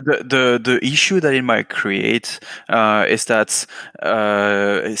 And the issue that it might create is that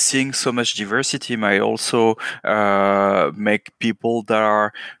seeing so much diversity might also make people that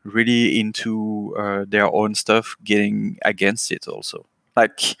are really into their own stuff getting against it also,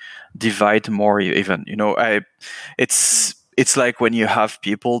 like divide more even. It's like when you have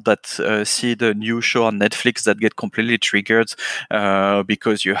people that see the new show on Netflix that get completely triggered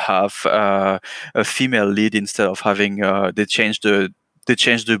because you have a female lead instead of having they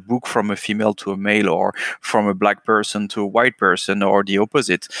change the book from a female to a male, or from a black person to a white person, or the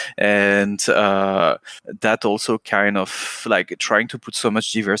opposite. And that also kind of like trying to put so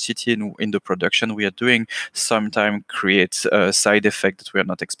much diversity in the production we are doing sometimes creates a side effect that we are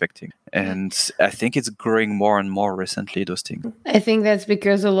not expecting. And I think it's growing more and more recently, those things. I think that's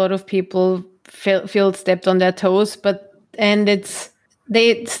because a lot of people feel stepped on their toes,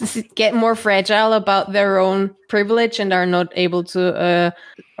 they get more fragile about their own privilege and are not able to,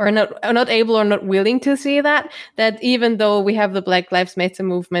 are not willing to see that even though we have the Black Lives Matter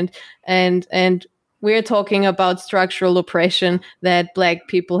movement and we're talking about structural oppression that Black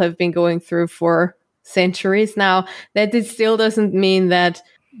people have been going through for centuries now, that it still doesn't mean that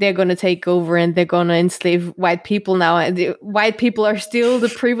they're going to take over and they're going to enslave white people now. And the white people are still the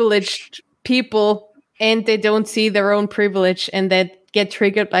privileged people, and they don't see their own privilege, and that get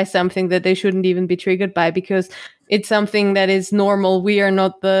triggered by something that they shouldn't even be triggered by because it's something that is normal. We are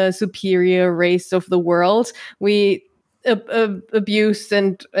not the superior race of the world. We abused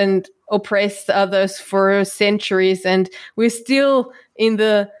and oppressed others for centuries, and we're still in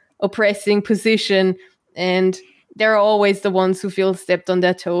the oppressing position, and they're always the ones who feel stepped on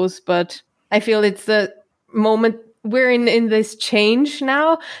their toes. But I feel it's the moment we're in this change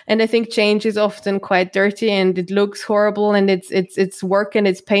now, and I think change is often quite dirty and it looks horrible and it's work and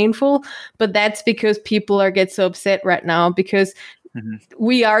it's painful, but that's because people get so upset right now because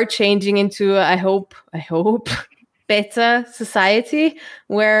we are changing into I hope better society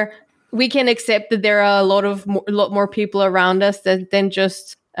where we can accept that there are a lot more people around us than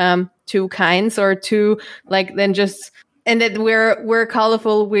just two kinds or two like than just, and that we're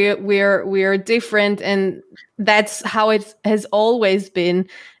colorful, we're different, and that's how it has always been,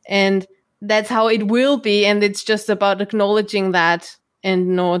 and that's how it will be, and it's just about acknowledging that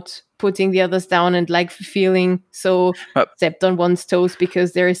and not putting the others down and like feeling so stepped on one's toes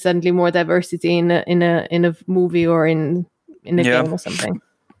because there is suddenly more diversity in a movie or in a game or something.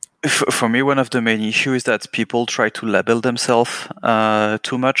 For me, one of the main issues is that people try to label themselves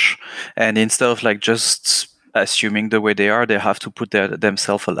too much, and instead of like just assuming the way they are, they have to put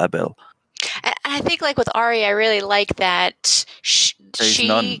themselves a label. And I think like with Ari, I really like that she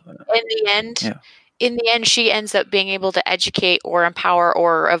in the end, she ends up being able to educate or empower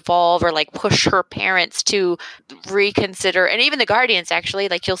or evolve or like push her parents to reconsider. And even the guardians, actually,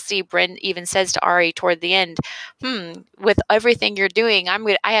 like you'll see Bryn even says to Ari toward the end, with everything you're doing,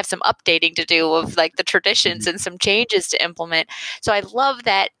 I have some updating to do of like the traditions and some changes to implement. So I love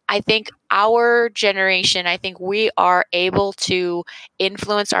that. I think our generation, I think we are able to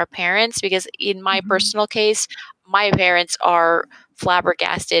influence our parents because in my personal case, my parents are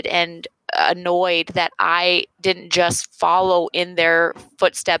flabbergasted and annoyed that I didn't just follow in their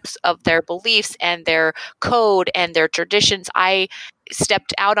footsteps of their beliefs and their code and their traditions. I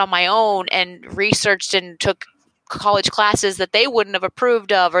stepped out on my own and researched and took college classes that they wouldn't have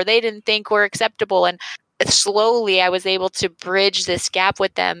approved of or they didn't think were acceptable. And slowly I was able to bridge this gap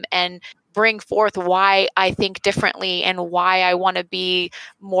with them and bring forth why I think differently and why I want to be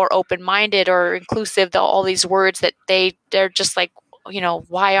more open-minded or inclusive, all these words that they're just like,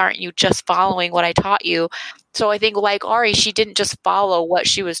 why aren't you just following what I taught you? So I think like Ari, she didn't just follow what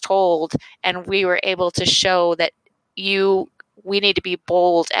she was told, and we were able to show that we need to be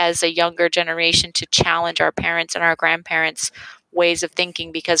bold as a younger generation to challenge our parents and our grandparents' ways of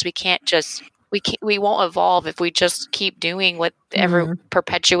thinking because we won't evolve if we just keep doing whatever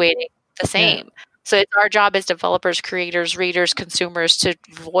perpetuating the same. Yeah. So it's our job as developers, creators, readers, consumers to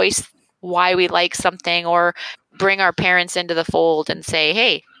voice why we like something or bring our parents into the fold and say,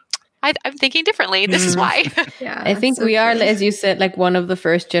 hey, I'm thinking differently. This is why. Yeah, I think we are, as you said, like one of the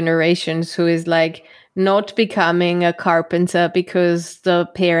first generations who is like not becoming a carpenter because the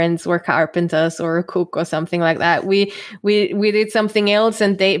parents were carpenters or a cook or something like that. We did something else,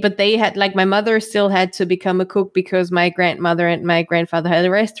 but they had, like, my mother still had to become a cook because my grandmother and my grandfather had a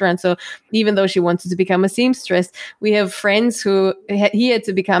restaurant. So even though she wanted to become a seamstress, we have friends who he had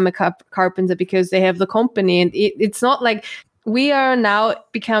to become a carpenter because they have the company, and it's not like we are now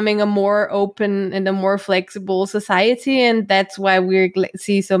becoming a more open and a more flexible society, and that's why we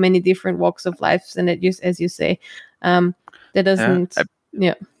see so many different walks of life. And it just, as you say, that doesn't.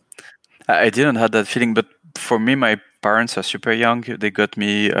 I didn't have that feeling, but for me, my parents are super young. They got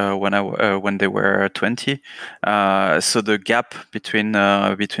me when they were 20. So the gap between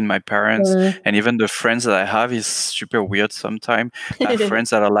my parents and even the friends that I have is super weird sometimes. I have friends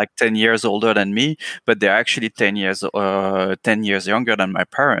that are like 10 years older than me, but they're actually 10 years younger than my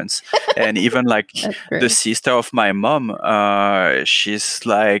parents. And even like the sister of my mom, she's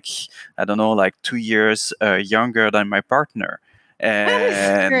like, I don't know, like 2 years younger than my partner.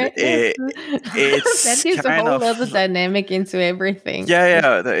 And it's that gives a whole other dynamic into everything.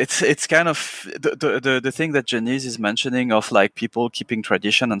 Yeah. It's kind of the thing that Genese is mentioning of like people keeping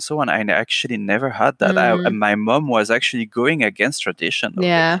tradition and so on. I actually never had that. My mom was actually going against tradition.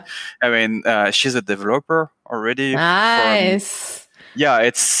 Yeah. I mean, she's a developer already. Nice.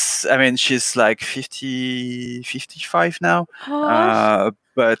 She's like 55 now.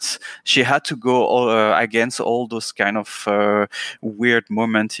 But she had to go against all those kind of weird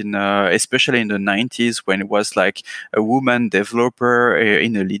moments especially in the 90s when it was like a woman developer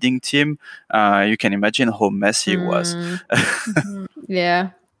in a leading team. You can imagine how messy it was.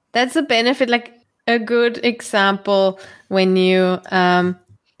 Yeah, that's a benefit. Like a good example when you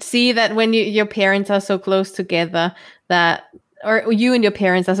see that when your parents are so close together or you and your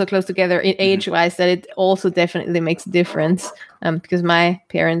parents are so close together in age-wise that it also definitely makes a difference. Because my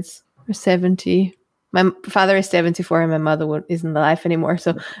parents are 70. My father is 74 and my mother isn't alive anymore.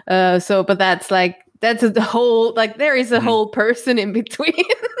 But that's a whole, like there is a whole person in between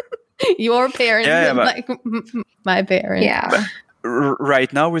your parents and like my parents. Yeah.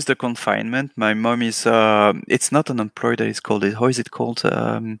 Right now with the confinement, my mom is it's not unemployed. How is it called?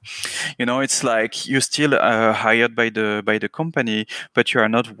 It's like you're still hired by the company, but you are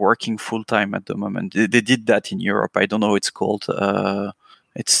not working full time at the moment. They did that in Europe. I don't know. It's called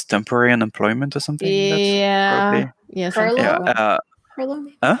it's temporary unemployment or something. Yeah. Furlough. Furlough.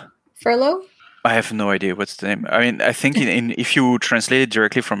 Huh? Furlough. I have no idea what's the name. I mean, I think if you translate it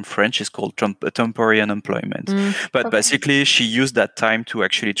directly from French, it's called temporary unemployment. But basically, she used that time to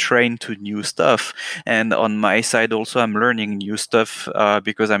actually train to new stuff. And on my side, also, I'm learning new stuff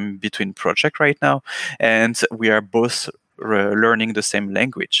because I'm between projects right now, and we are both learning the same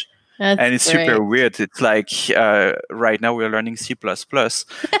language. And it's great. super weird. It's like right now we're learning C++,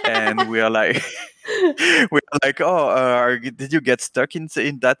 and we are like. Did you get stuck in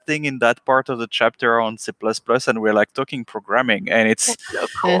that thing in that part of the chapter on C++? And we're like talking programming, and it's so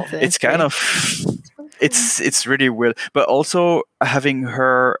cool. It's kind of it's really weird. But also having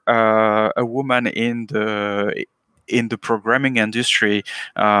her a woman in the programming industry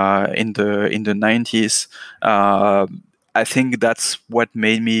in the 90s. I think that's what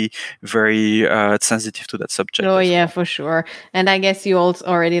made me very sensitive to that subject. Oh yeah, for sure. And I guess you also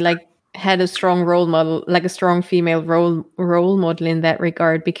already had a strong role model, like a strong female role model in that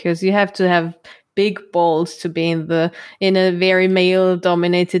regard, because you have to have big balls to be in a very male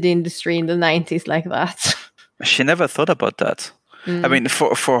dominated industry in the 90s like that. She never thought about that. I mean,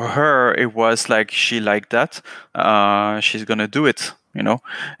 for her, it was like she liked that. She's gonna do it.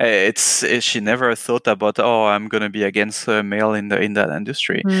 She never thought about, I'm gonna be against male in that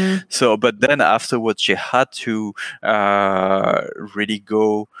industry. So, but then afterwards, she had to really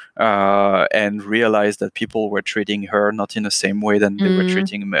go and realize that people were treating her not in the same way than they were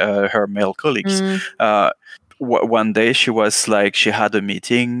treating her male colleagues. One day she was like, she had a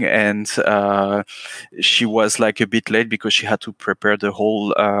meeting and she was like a bit late because she had to prepare the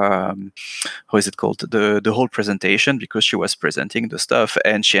whole how is it called, the whole presentation, because she was presenting the stuff,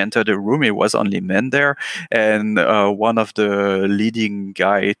 and she entered the room. It was only men there, and one of the leading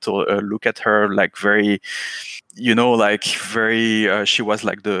guy look at her like very, very she was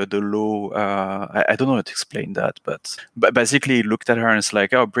like the low I don't know how to explain that, but basically he looked at her and it's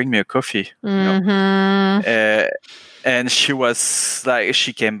like, oh, bring me a coffee. And she was like,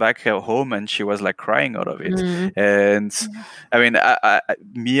 she came back home and she was like crying out of it. And I mean,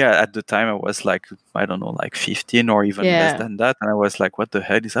 me at the time I was like, I don't know, like 15 or even less than that, and I was like, what the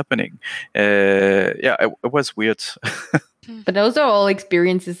hell is happening? It was weird. But those are all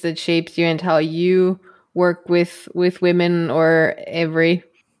experiences that shapes you and how you work with women or every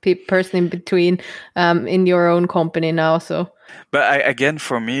person in between in your own company now. So, but again,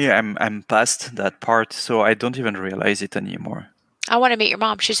 for me, I'm past that part, so I don't even realize it anymore. I want to meet your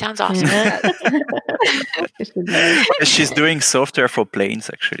mom. She sounds awesome. She's doing software for planes,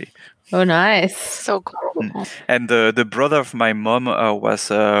 actually. Oh, nice. So cool. And the brother of my mom was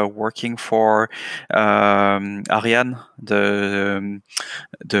working for Ariane, the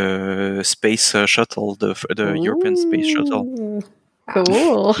space shuttle, the European space shuttle. Ooh,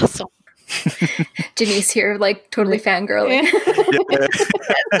 cool. Awesome. Genese here, like totally fangirling.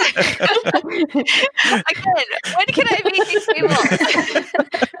 Again, when can I meet these people?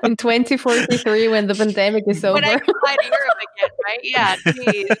 In 2043, when the pandemic is over. When I can fly to Europe again, right? Yeah,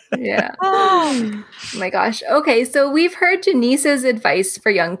 geez. Yeah. Oh. Oh my gosh. Okay, so we've heard Genese's advice for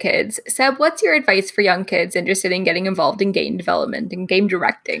young kids. Seb, what's your advice for young kids interested in getting involved in game development and game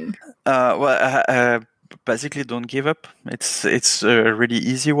directing? Basically, don't give up. It's a really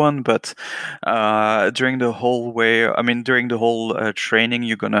easy one, but during the whole training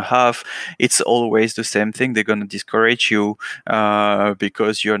you're gonna have, it's always the same thing. They're gonna discourage you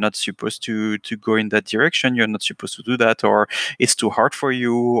because you're not supposed to go in that direction. You're not supposed to do that, or it's too hard for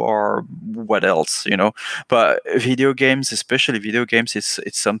you, or what else, But video games, especially video games,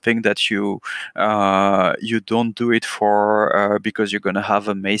 it's something that you don't do it for because you're gonna have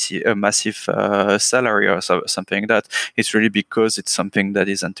a massive salary or something like that. It's really because it's something that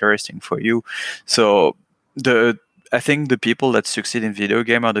is interesting for you. So I think the people that succeed in video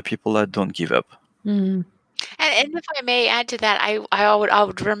game are the people that don't give up. Mm. And if I may add to that, I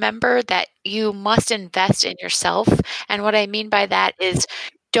would remember that you must invest in yourself. And what I mean by that is,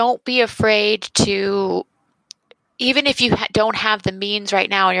 don't be afraid to, even if you don't have the means right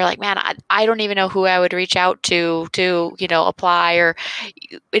now and you're like, man, I don't even know who I would reach out to apply, or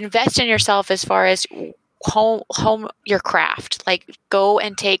invest in yourself as far as home your craft. Like, go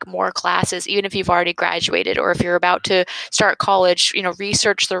and take more classes, even if you've already graduated, or if you're about to start college,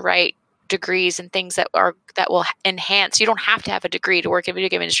 research the right degrees and things that will enhance. You don't have to have a degree to work in the video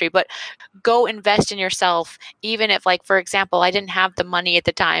game industry, but go invest in yourself. Even if, like, for example, I didn't have the money at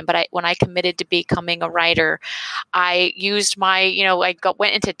the time, but when I committed to becoming a writer, I used my,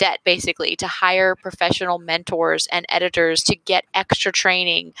 went into debt basically to hire professional mentors and editors to get extra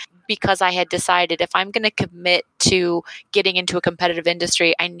training, because I had decided, if I'm going to commit to getting into a competitive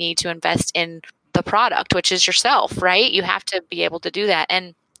industry, I need to invest in the product, which is yourself, right? You have to be able to do that.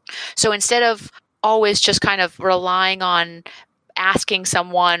 And so instead of always just kind of relying on asking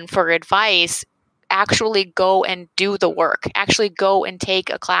someone for advice, actually go and do the work. Actually go and take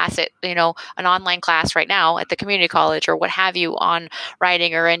a class at, an online class right now at the community college or what have you, on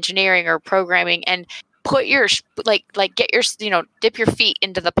writing or engineering or programming, and put your, get your, dip your feet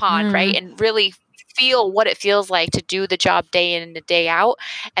into the pond, right? And really feel what it feels like to do the job day in and day out.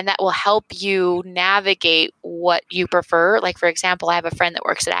 And that will help you navigate what you prefer. Like, for example, I have a friend that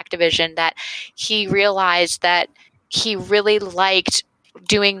works at Activision that he realized that he really liked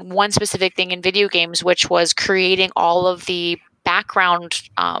doing one specific thing in video games, which was creating all of the background.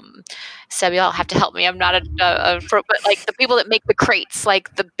 Sebby, you'll have to help me. I'm not but like the people that make the crates,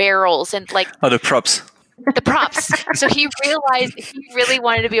 like the barrels and like the props. The props. So he realized he really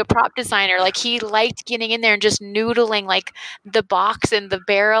wanted to be a prop designer. Like, he liked getting in there and just noodling like the box and the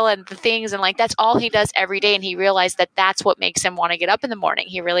barrel and the things, and like that's all he does every day. And he realized that that's what makes him want to get up in the morning.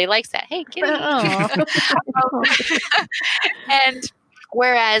 He really likes that. Hey, kitty. And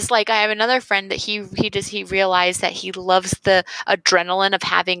whereas, like, I have another friend that he realized that he loves the adrenaline of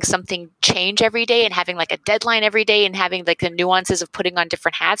having something change every day and having like a deadline every day and having like the nuances of putting on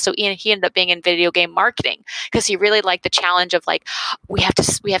different hats. So he ended up being in video game marketing because he really liked the challenge of like, we have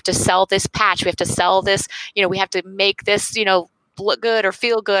to sell this patch, we have to sell this, we have to make this, look good or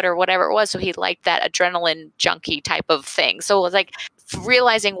feel good or whatever it was. So he liked that adrenaline junkie type of thing. So it was like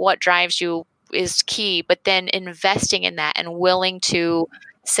realizing what drives you is key, but then investing in that and willing to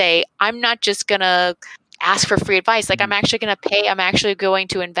say, I'm not just going to ask for free advice. Like, I'm actually going to pay. I'm actually going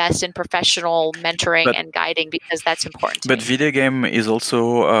to invest in professional mentoring and guiding, because that's important to me. But video game is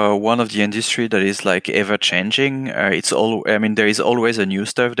also one of the industry that is like ever changing. There is always a new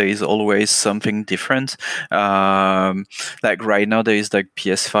stuff. There is always something different. Like right now, there is like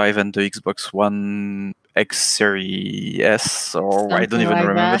PS5 and the Xbox One X Series S, or something I don't even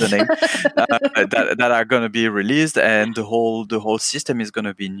remember the name, that are going to be released, and the whole system is going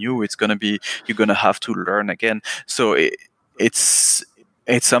to be new. It's going to be, you're going to have to learn again. So it's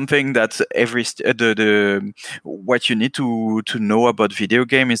something that what you need to know about video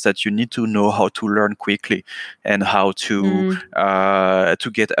game is that you need to know how to learn quickly and how to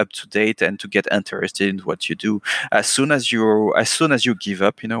get up to date and to get interested in what you do. As soon as you give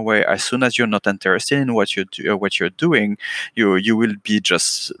up, in a way, as soon as you're not interested in what you're doing, you will be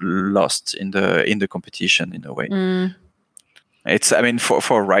just lost in the competition, in a way. It's, I mean,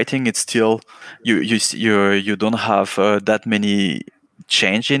 for writing, it's still you don't have that many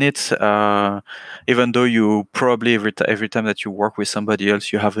change in it. Even though you probably every time that you work with somebody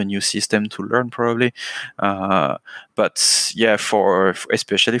else, you have a new system to learn probably. But yeah, for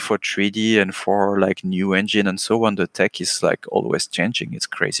especially for 3D and for like new engine and so on, the tech is like always changing. It's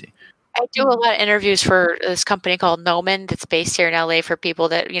crazy. I do a lot of interviews for this company called Noman that's based here in LA for people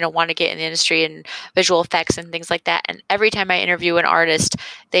that, want to get in the industry and visual effects and things like that. And every time I interview an artist,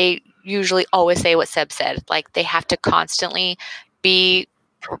 they usually always say what Seb said. Like they have to constantly be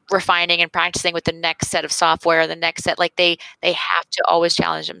refining and practicing with the next set of software, the next set. Like they have to always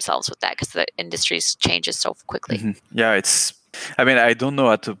challenge themselves with that because the industry changes so quickly. Mm-hmm. Yeah, it's. I mean, I don't know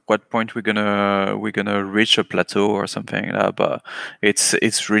at what point we're gonna reach a plateau or something like that, but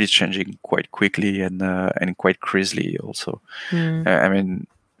it's really changing quite quickly and quite crazily also. I mean,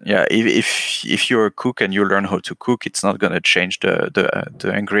 yeah, if you're a cook and you learn how to cook, it's not gonna change.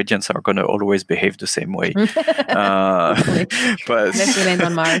 The ingredients are gonna always behave the same way. But let's land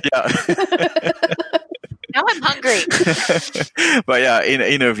on Mars. Yeah. Now I'm hungry. But yeah,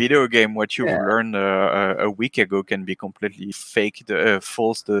 in a video game, what you learned a week ago can be completely fake,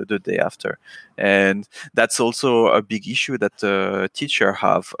 false the day after, and that's also a big issue that teachers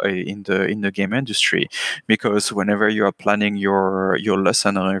have in the game industry, because whenever you are planning your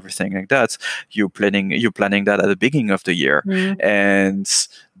lesson or everything like that, you're planning that at the beginning of the year, and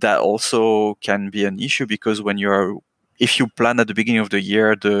that also can be an issue because if you plan at the beginning of the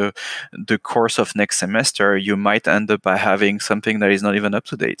year the course of next semester, you might end up by having something that is not even up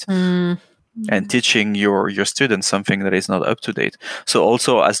to date, and teaching your students something that is not up to date. So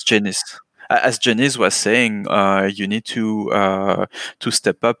also, as Genese was saying, you need to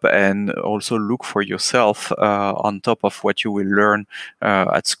step up and also look for yourself on top of what you will learn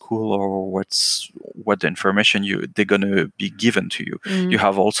at school, or what the information they're gonna be given to you. You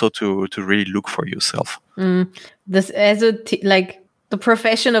have also to really look for yourself. This as the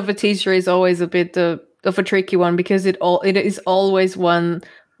profession of a teacher is always a bit of a tricky one, because it is always one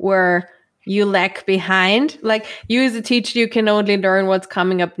where you lag behind. Like you as a teacher, you can only learn what's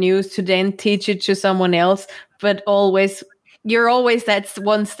coming up new to then teach it to someone else, but you're always that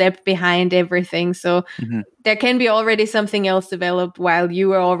one step behind everything. So there can be already something else developed while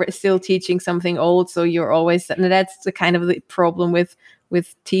you are still teaching something old. So you're always, and that's the kind of the problem with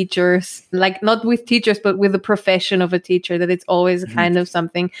teachers, like not with teachers, but with the profession of a teacher, that it's always kind of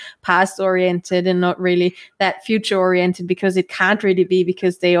something past oriented and not really that future oriented, because it can't really be,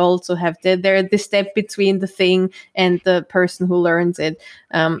 because they also have they're the step between the thing and the person who learns it,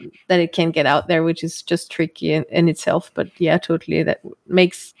 that it can get out there, which is just tricky in itself. But yeah, totally, that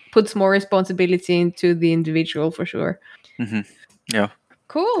puts more responsibility into the individual for sure. Yeah.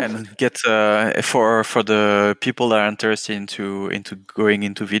 Cool. And get for the people that are interested into going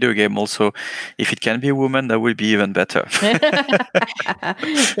into video game, also, if it can be a woman, that would be even better.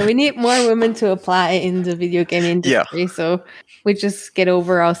 So we need more women to apply in the video game industry. So we just get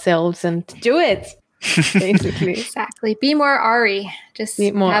over ourselves and do it. Basically. Exactly. Be more Ari. Just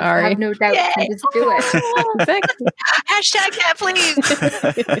be more Ari. Have no doubt and just do it. Exactly. Hashtag that, please.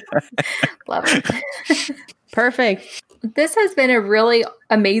 Love it. Perfect. This has been a really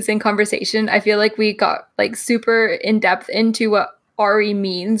amazing conversation. I feel like we got like super in depth into what Ari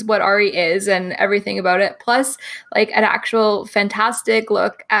means, what Ari is, and everything about it. Plus, like an actual fantastic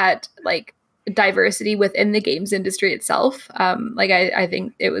look at like diversity within the games industry itself. I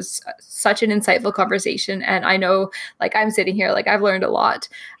think it was such an insightful conversation, and I know, like, I'm sitting here, like, I've learned a lot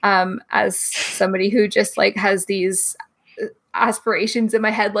as somebody who just like has these aspirations in my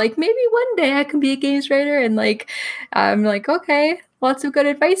head, like maybe one day I can be a games writer, and like I'm like, okay, lots of good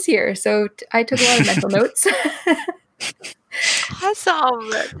advice here. So I took a lot of mental notes. Awesome.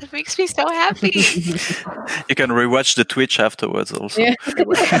 That makes me so happy. You can rewatch the Twitch afterwards also. Yeah.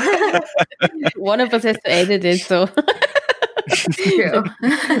 One of us has to edit it, so True.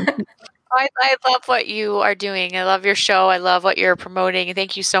 I love what you are doing. I love your show. I love what you're promoting.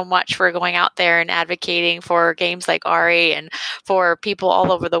 Thank you so much for going out there and advocating for games like Ari and for people all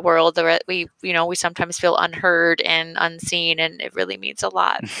over the world that we sometimes feel unheard and unseen, and it really means a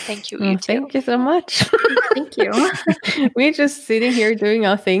lot. Thank you. Thank you so much. Thank you. We're just sitting here doing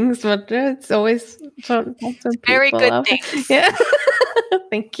our things, but it's always some very good things. Yeah.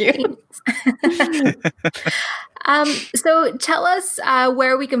 Thank you. So tell us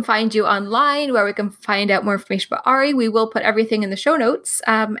where we can find you online, where we can find out more information about Ari. We will put everything in the show notes.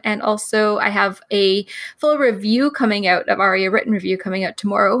 And also I have a full review coming out of Ari, a written review coming out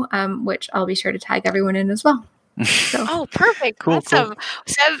tomorrow, which I'll be sure to tag everyone in as well. Oh, perfect. Cool, Awesome.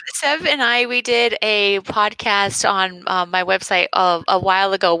 Sev and I, we did a podcast on my website a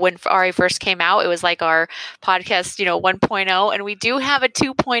while ago when Ari first came out. It was like our podcast, 1.0. And we do have a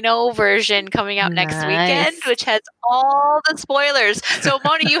 2.0 version coming out next weekend, which has all the spoilers. So,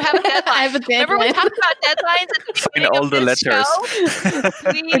 Moni, you have a deadline. I have a Remember we deadline. talked about deadlines at the Find beginning all of the this letters. show?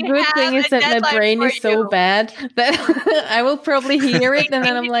 We The good thing have is a that my deadline brain for is so you. bad that I will probably hear it, and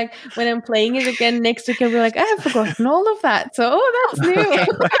then I'm like, when I'm playing it again next week, I'll be like, I have forgotten all of that. So, that's new. Okay.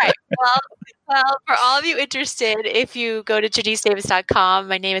 All right. Well, for all of you interested, if you go to genesedavis.com,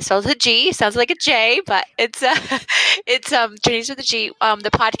 my name is spelled with a G. Sounds like a J, but it's Genese with a G.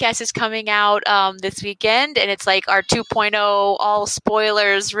 The podcast is coming out this weekend, and it's like our 2.0, all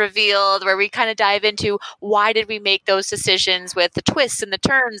spoilers revealed, where we kind of dive into why did we make those decisions with the twists and the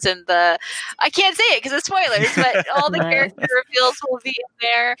turns and I can't say it because it's spoilers, but all the character reveals will be in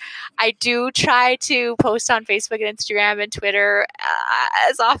there. I do try to post on Facebook and Instagram and Twitter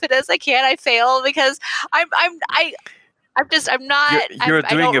as often as I can. I fail because I'm not. You're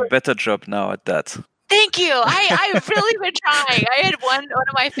doing a better job now at that. Thank you. I've really been trying. I had one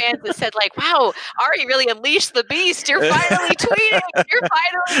of my fans that said, like, wow, Ari really unleashed the beast. You're finally tweeting. You're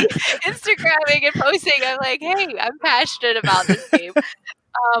finally Instagramming and posting. I'm like, hey, I'm passionate about this game.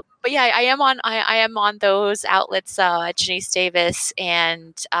 But yeah, I am on those outlets at Genese Davis,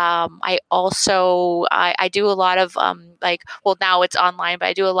 and I also I do a lot of now it's online, but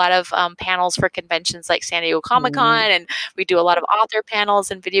I do a lot of panels for conventions like San Diego Comic-Con, and we do a lot of author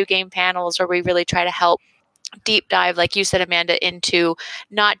panels and video game panels where we really try to help deep dive, like you said, Amanda, into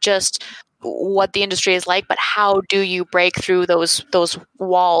not just what the industry is like, but how do you break through those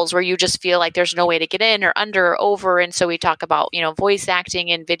walls where you just feel like there's no way to get in or under or over. And so we talk about, voice acting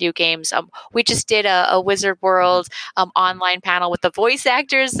in video games. We just did a Wizard World online panel with the voice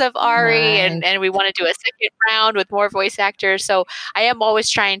actors of Ari, and we want to do a second round with more voice actors. So I am always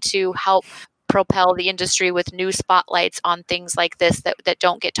trying to help propel the industry with new spotlights on things like this that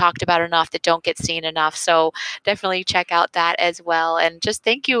don't get talked about enough, that don't get seen enough. So definitely check out that as well. And just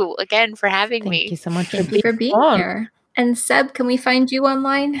thank you again for having me. Thank you so much for being here. And Seb, can we find you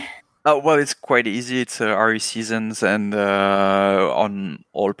online? Well, it's quite easy. It's RE Seasons and on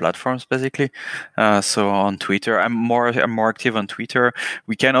all platforms basically. So on Twitter, I'm more active on Twitter.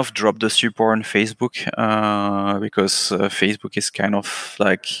 We kind of dropped the support on Facebook because Facebook is kind of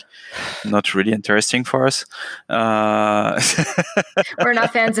like not really interesting for us. We're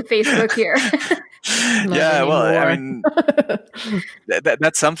not fans of Facebook here. Yeah, well, I mean,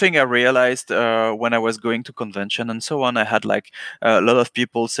 that's something I realized when I was going to convention and so on. I had like a lot of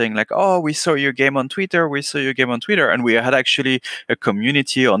people saying like, "Oh, we saw your game on Twitter. We saw your game on Twitter," and we had actually a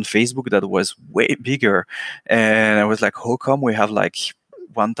community on Facebook that was way bigger. And I was like, "How come we have like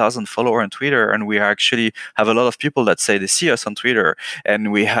 1,000 followers on Twitter, and we actually have a lot of people that say they see us on Twitter?" And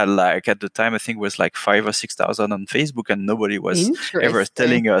we had like at the time I think it was like 5,000 or 6,000 on Facebook, and nobody was ever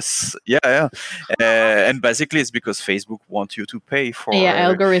telling us. And basically it's because Facebook wants you to pay for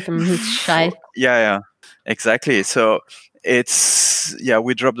algorithm is shy. Exactly. So we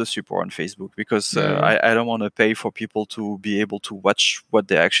dropped the support on Facebook because I don't want to pay for people to be able to watch what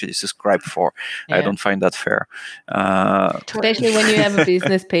they actually subscribe for. I don't find that fair. Especially when you have a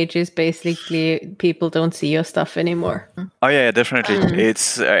business pages, basically people don't see your stuff anymore. Oh yeah, definitely.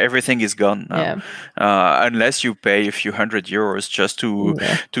 It's everything is gone now. Unless you pay a few €100 just to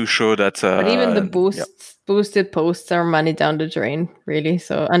show that. But even the boosted posts are money down the drain, really.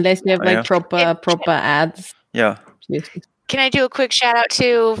 So unless you have like proper ads. Yeah. Can I do a quick shout out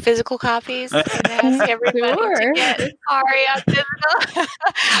to physical copies? And ask everybody to get Ari on physical.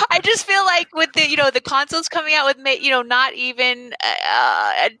 I just feel like with the consoles coming out with not even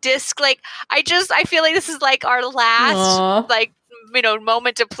a disc. Like I feel like this is like our last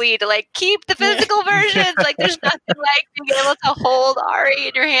moment to plead to like keep the physical versions. Like there's nothing like being able to hold Ari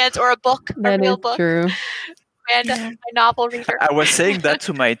in your hands or a book, a real book. True. And my novel reader. I was saying that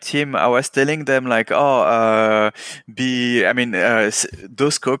to my team. I was telling them like,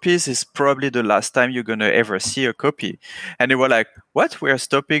 those copies is probably the last time you're gonna ever see a copy. And they were like, "What? We're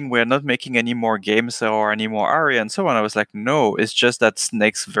stopping. We're not making any more games or any more ARI and so on." I was like, "No, it's just that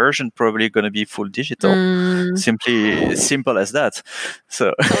next version probably gonna be full digital. Simple as that."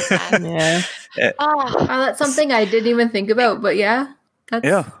 So that's something I didn't even think about. But that's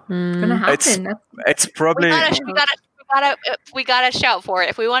gonna happen. It's probably we gotta shout for it.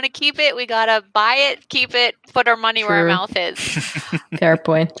 If we want to keep it, we gotta buy it, keep it, put our money where our mouth is. Fair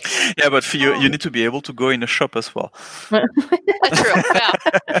point. Yeah, but you need to be able to go in a shop as well. That's true. Yeah.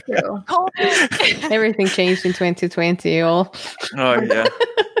 True. Everything changed in 2020. Oh yeah.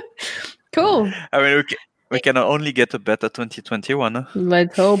 Cool. I mean, We can only get a better 2021. Huh?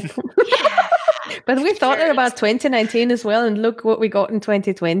 Let's hope. But we thought about 2019 as well, and look what we got in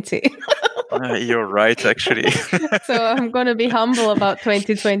 2020. You're right, actually. So I'm going to be humble about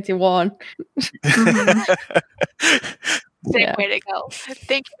 2021. Same way to go.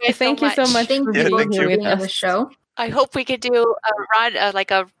 Thank you guys Thank you so much Thank for you being both here for with being on the us. show. I hope we could do a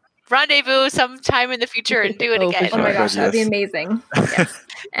rendezvous sometime in the future and do it again. Oh my gosh, that'd be yes. amazing. Yes.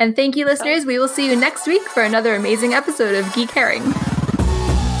 And thank you, listeners. We will see you next week for another amazing episode of Geek Herring.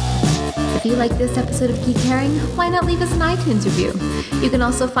 If you like this episode of Geek Herring, why not leave us an iTunes review? You can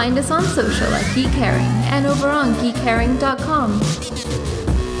also find us on social at Geek Herring and over on geekherring.com.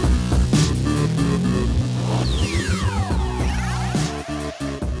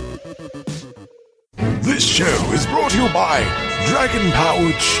 This show is brought to you by Dragon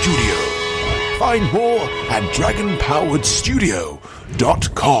Powered Studio. Find more at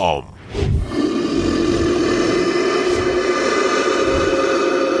dragonpoweredstudio.com.